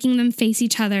and making them face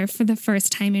each other for the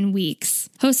first time in weeks.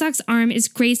 Hosok's arm is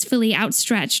gracefully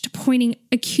outstretched, pointing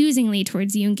accusingly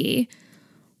towards Yoongi.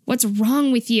 "What's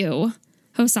wrong with you?"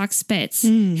 Hosok spits,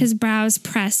 his brows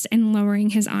pressed and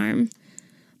lowering his arm.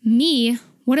 "Me?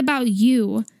 What about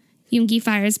you?" Yoongi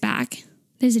fires back.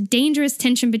 There's a dangerous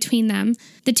tension between them.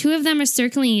 The two of them are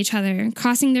circling each other,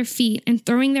 crossing their feet and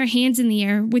throwing their hands in the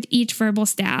air with each verbal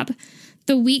stab.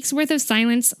 The week's worth of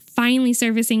silence finally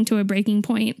surfacing to a breaking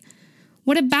point.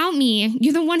 "What about me?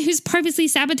 You're the one who's purposely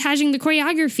sabotaging the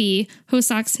choreography,"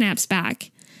 Hosok snaps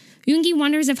back. Yoongi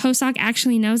wonders if Hosok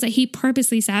actually knows that he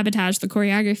purposely sabotaged the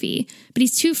choreography, but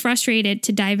he's too frustrated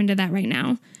to dive into that right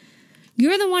now.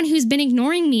 "You're the one who's been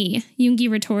ignoring me," Yoongi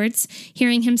retorts,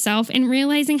 hearing himself and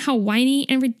realizing how whiny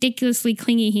and ridiculously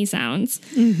clingy he sounds.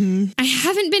 "I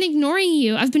haven't been ignoring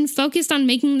you. I've been focused on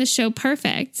making the show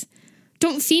perfect.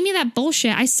 Don't feed me that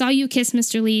bullshit. I saw you kiss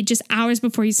Mr. Lee just hours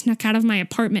before you snuck out of my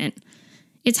apartment."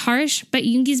 It's harsh, but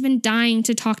Yoongi's been dying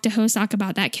to talk to Hosok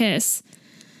about that kiss.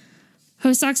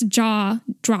 Hosok's jaw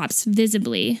drops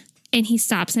visibly, and he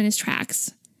stops in his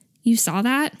tracks. "You saw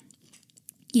that?"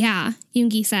 "Yeah,"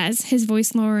 Yoongi says, his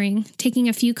voice lowering, taking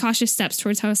a few cautious steps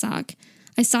towards Hosok.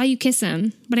 "I saw you kiss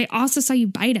him, but I also saw you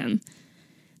bite him."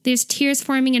 There's tears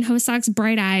forming in Hosok's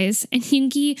bright eyes, and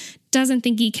Yoongi doesn't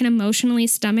think he can emotionally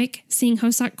stomach seeing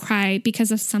Hosok cry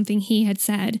because of something he had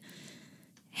said.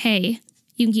 "Hey,"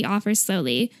 Yoongi offers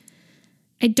slowly,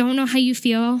 "I don't know how you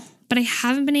feel, but I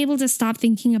haven't been able to stop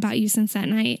thinking about you since that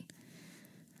night."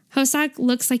 Hosok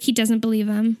looks like he doesn't believe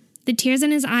him, the tears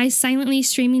in his eyes silently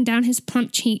streaming down his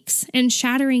plump cheeks and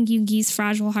shattering Yoongi's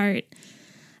fragile heart.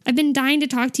 "I've been dying to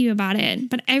talk to you about it,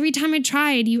 but every time I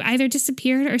tried, you either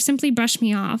disappeared or simply brushed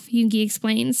me off," Yoongi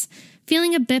explains,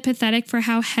 feeling a bit pathetic for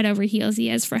how head over heels he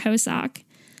is for Hosok.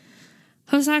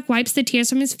 Hosok wipes the tears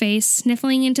from his face,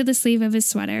 sniffling into the sleeve of his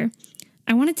sweater.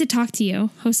 "I wanted to talk to you,"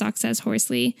 Hosok says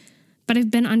hoarsely, "but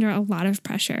I've been under a lot of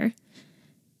pressure."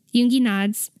 Yoongi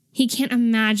nods. He can't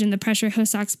imagine the pressure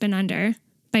Hosok's been under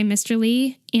by Mr.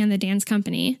 Lee and the dance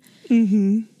company.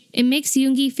 It makes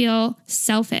Yoongi feel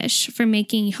selfish for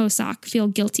making Hosok feel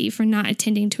guilty for not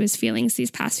attending to his feelings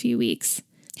these past few weeks.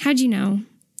 "How'd you know?"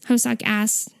 Hosok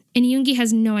asks, and Yoongi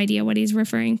has no idea what he's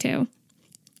referring to.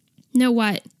 "Know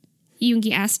what?"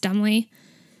 Yoongi asked dumbly.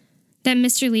 "That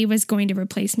Mr. Lee was going to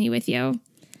replace me with you."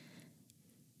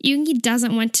 Yoongi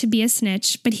doesn't want to be a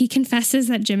snitch, but he confesses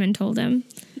that Jimin told him.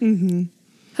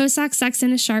 Hosok sucks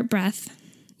in a sharp breath.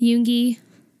 Yoongi,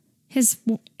 his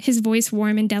voice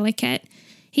warm and delicate.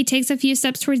 He takes a few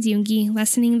steps towards Yoongi,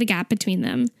 lessening the gap between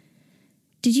them.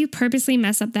 "Did you purposely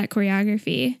mess up that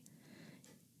choreography?"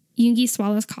 Yoongi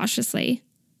swallows cautiously.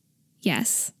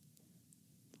 "Yes."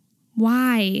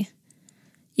 "Why?"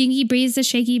 Yoongi breathes a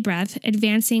shaky breath,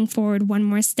 advancing forward one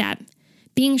more step,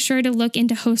 being sure to look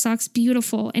into Hosok's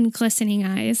beautiful and glistening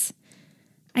eyes.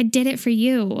 "I did it for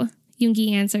you,"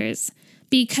 Yoongi answers,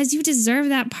 "because you deserve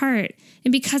that part,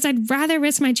 and because I'd rather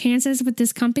risk my chances with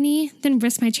this company than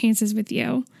risk my chances with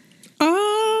you."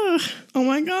 Oh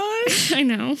my gosh. I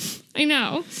know.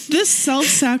 This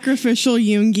self-sacrificial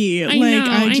Yoongi.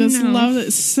 I just love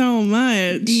it so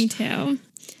much. Me too.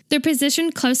 They're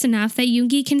positioned close enough that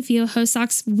Yoongi can feel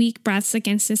Hosok's weak breaths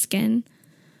against his skin.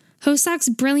 Hosok's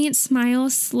brilliant smile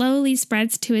slowly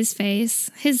spreads to his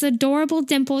face, his adorable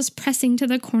dimples pressing to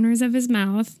the corners of his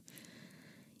mouth.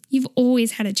 "You've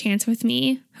always had a chance with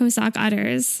me," Hosok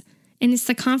utters, and it's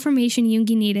the confirmation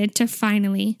Yoongi needed to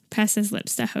finally press his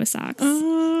lips to Hosok's.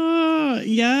 Oh,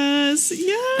 yes.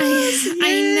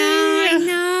 I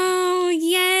know.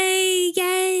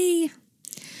 Yay.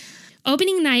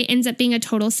 Opening night ends up being a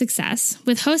total success,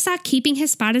 with Hosok keeping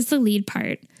his spot as the lead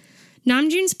part.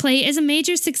 Namjoon's play is a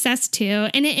major success too,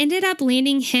 and it ended up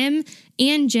landing him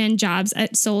and Jin jobs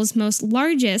at Seoul's most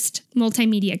largest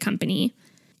multimedia company.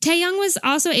 Taehyung was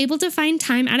also able to find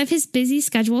time out of his busy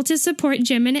schedule to support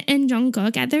Jimin and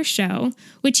Jungkook at their show,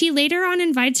 which he later on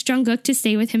invites Jungkook to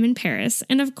stay with him in Paris,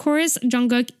 and of course,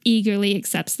 Jungkook eagerly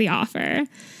accepts the offer.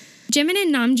 Jimin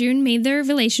and Namjoon made their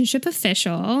relationship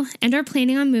official and are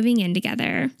planning on moving in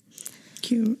together.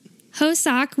 Cute.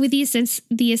 Hosok, with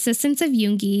the assistance of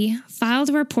Yoongi, filed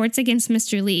reports against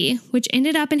Mr. Lee, which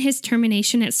ended up in his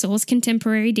termination at Seoul's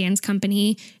contemporary dance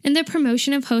company and the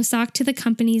promotion of Hosok to the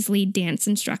company's lead dance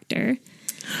instructor.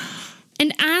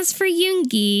 And as for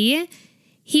Yoongi,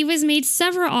 he was made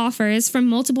several offers from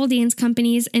multiple dance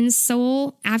companies in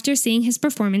Seoul after seeing his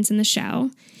performance in the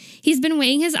show. He's been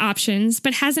weighing his options,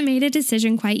 but hasn't made a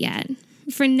decision quite yet.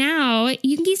 For now,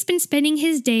 Yoongi's been spending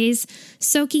his days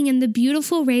soaking in the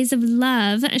beautiful rays of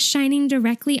love shining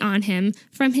directly on him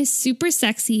from his super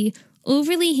sexy,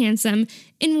 overly handsome,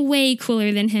 and way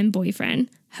cooler than him boyfriend,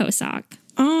 Hoseok.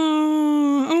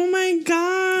 Oh my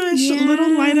gosh. Yeah.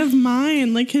 Little light of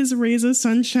mine. Like his rays of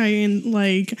sunshine,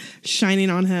 like shining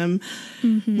on him.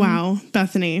 Mm-hmm. Wow.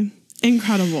 Bethany.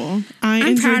 Incredible. I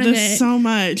enjoyed this so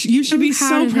much. You should be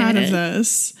so proud of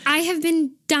this. I have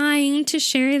been dying to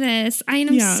share this. I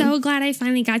am so glad I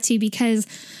finally got to, because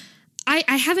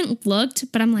I haven't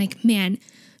looked, but I'm like, man,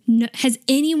 has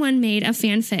anyone made a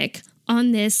fanfic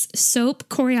on this soap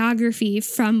choreography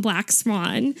from Black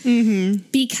Swan? Mm-hmm.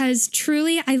 Because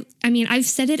truly, I mean, I've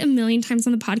said it a million times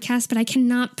on the podcast, but I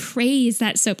cannot praise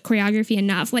that soap choreography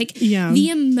enough. Like the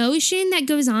emotion that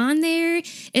goes on there,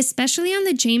 especially on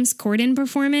the James Corden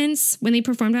performance, when they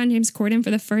performed on James Corden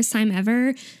for the first time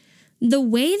ever, the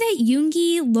way that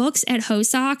Yoongi looks at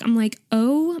Hoseok, I'm like,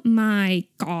 oh my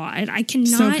God, I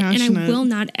cannot and I will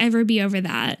not ever be over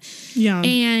that. Yeah.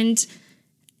 And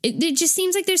it just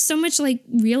seems like there's so much like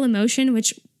real emotion,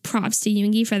 which props to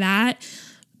Yoongi for that.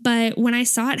 But when I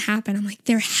saw it happen, I'm like,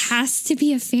 there has to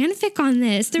be a fanfic on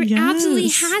this. There absolutely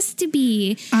has to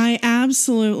be. I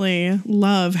absolutely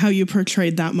love how you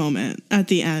portrayed that moment at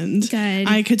the end. Good.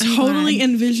 I could totally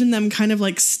envision them kind of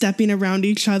like stepping around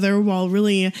each other while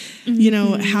really, you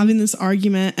know, having this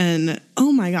argument. And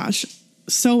oh my gosh,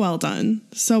 so well done.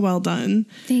 So well done.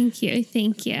 Thank you.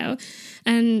 Thank you.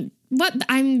 And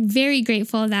I'm very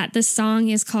grateful that the song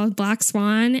is called Black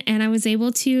Swan, and I was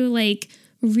able to like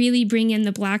really bring in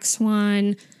the Black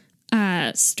Swan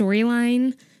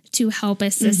storyline to help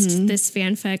assist this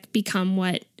fanfic become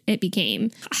what it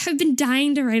became. I've been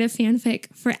dying to write a fanfic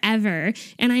forever,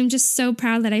 and I'm just so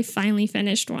proud that I finally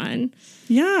finished one.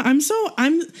 Yeah, I'm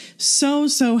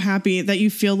so happy that you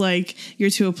feel like you're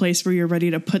to a place where you're ready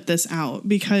to put this out,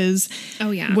 because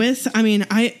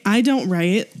I don't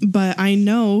write, but I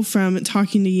know from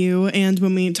talking to you and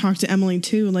when we talked to Emily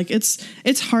too, like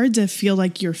it's hard to feel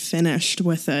like you're finished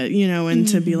with it, you know, and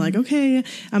to be like, okay,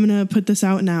 I'm going to put this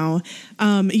out now.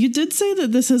 You did say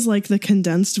that this is like the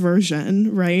condensed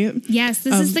version, right? Yes,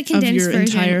 this is the condensed version.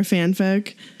 Of your entire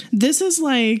fanfic. This is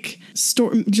like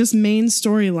just main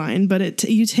storyline, but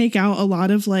you take out a lot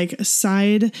of like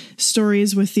side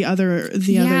stories with the other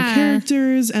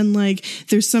characters, and like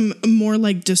there's some more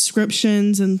like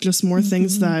descriptions and just more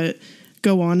things that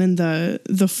go on in the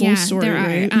full story.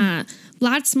 There are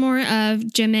lots more of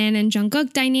Jimin and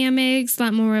Jungkook dynamics, a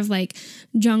lot more of like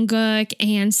Jungkook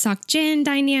and Seokjin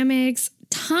dynamics,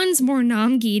 tons more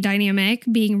Namgi dynamic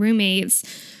being roommates.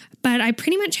 But I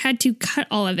pretty much had to cut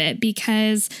all of it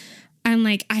because I'm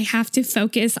like, I have to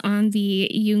focus on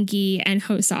the Yoongi and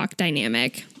Hoseok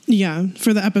dynamic. Yeah,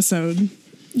 for the episode.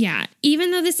 Yeah. Even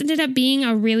though this ended up being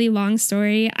a really long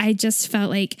story, I just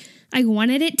felt like I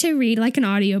wanted it to read like an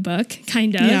audiobook,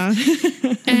 kind of. Yeah.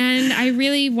 And I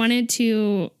really wanted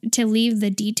to leave the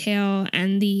detail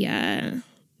and the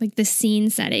like the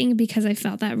scene setting, because I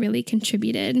felt that really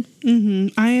contributed.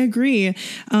 I agree.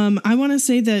 I want to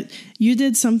say that you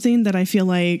did something that I feel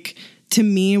like, to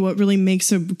me, what really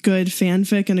makes a good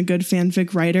fanfic and a good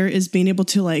fanfic writer is being able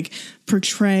to like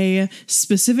portray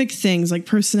specific things like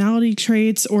personality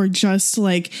traits or just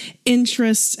like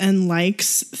interests and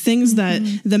likes, things that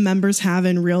the members have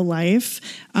in real life,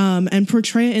 and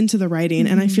portray it into the writing.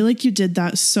 And I feel like you did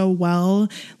that so well,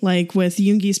 like with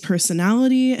Yoongi's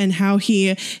personality and how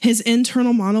his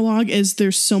internal monologue is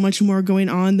there's so much more going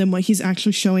on than what he's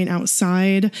actually showing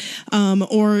outside.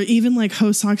 Or even like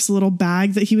Hoseok's little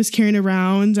bag that he was carrying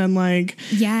around, and like,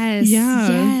 yes.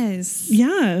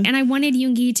 And I wanted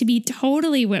Yoongi to be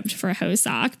totally whipped for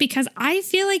Hoseok, because I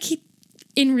feel like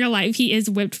in real life, he is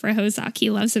whipped for Hoseok. He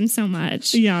loves him so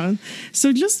much. Yeah.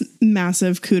 So just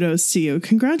massive kudos to you.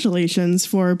 Congratulations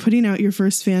for putting out your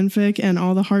first fanfic and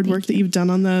all the hard work that you've done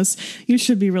on this. You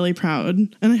should be really proud.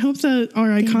 And I hope that our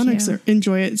iconics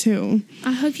enjoy it too.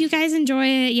 I hope you guys enjoy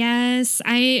it. Yes.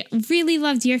 I really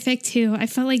loved your fic too. I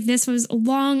felt like this was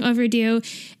long overdue,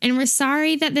 and we're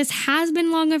sorry that this has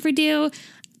been long overdue.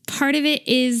 Part of it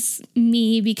is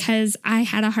me, because I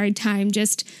had a hard time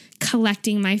just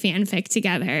collecting my fanfic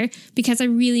together, because I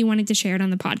really wanted to share it on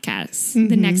the podcast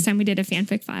the next time we did a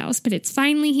fanfic files. But it's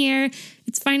finally here.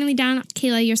 It's finally done.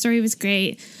 Kayla, your story was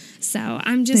great. So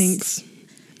I'm just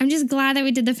glad that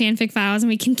we did the fanfic files and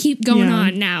we can keep going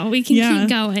on now. We can keep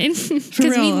going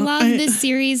because we love this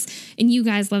series, and you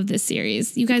guys love this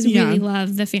series. You guys really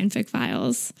love the fanfic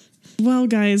files. Well,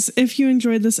 guys, if you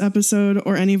enjoyed this episode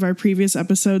or any of our previous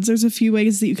episodes, there's a few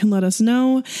ways that you can let us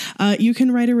know. You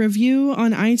can write a review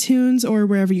on iTunes or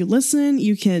wherever you listen.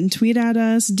 You can tweet at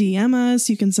us, DM us.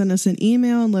 You can send us an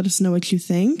email and let us know what you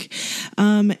think.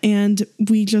 And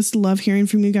we just love hearing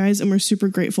from you guys, and we're super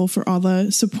grateful for all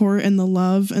the support and the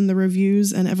love and the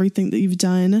reviews and everything that you've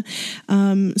done.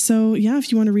 So yeah,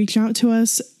 if you want to reach out to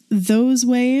us those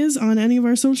ways on any of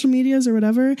our social medias or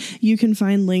whatever, you can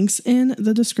find links in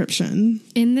the description.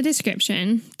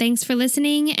 Thanks for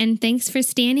listening, and thanks for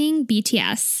standing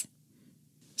BTS.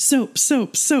 Soap,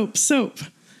 soap, soap, soap.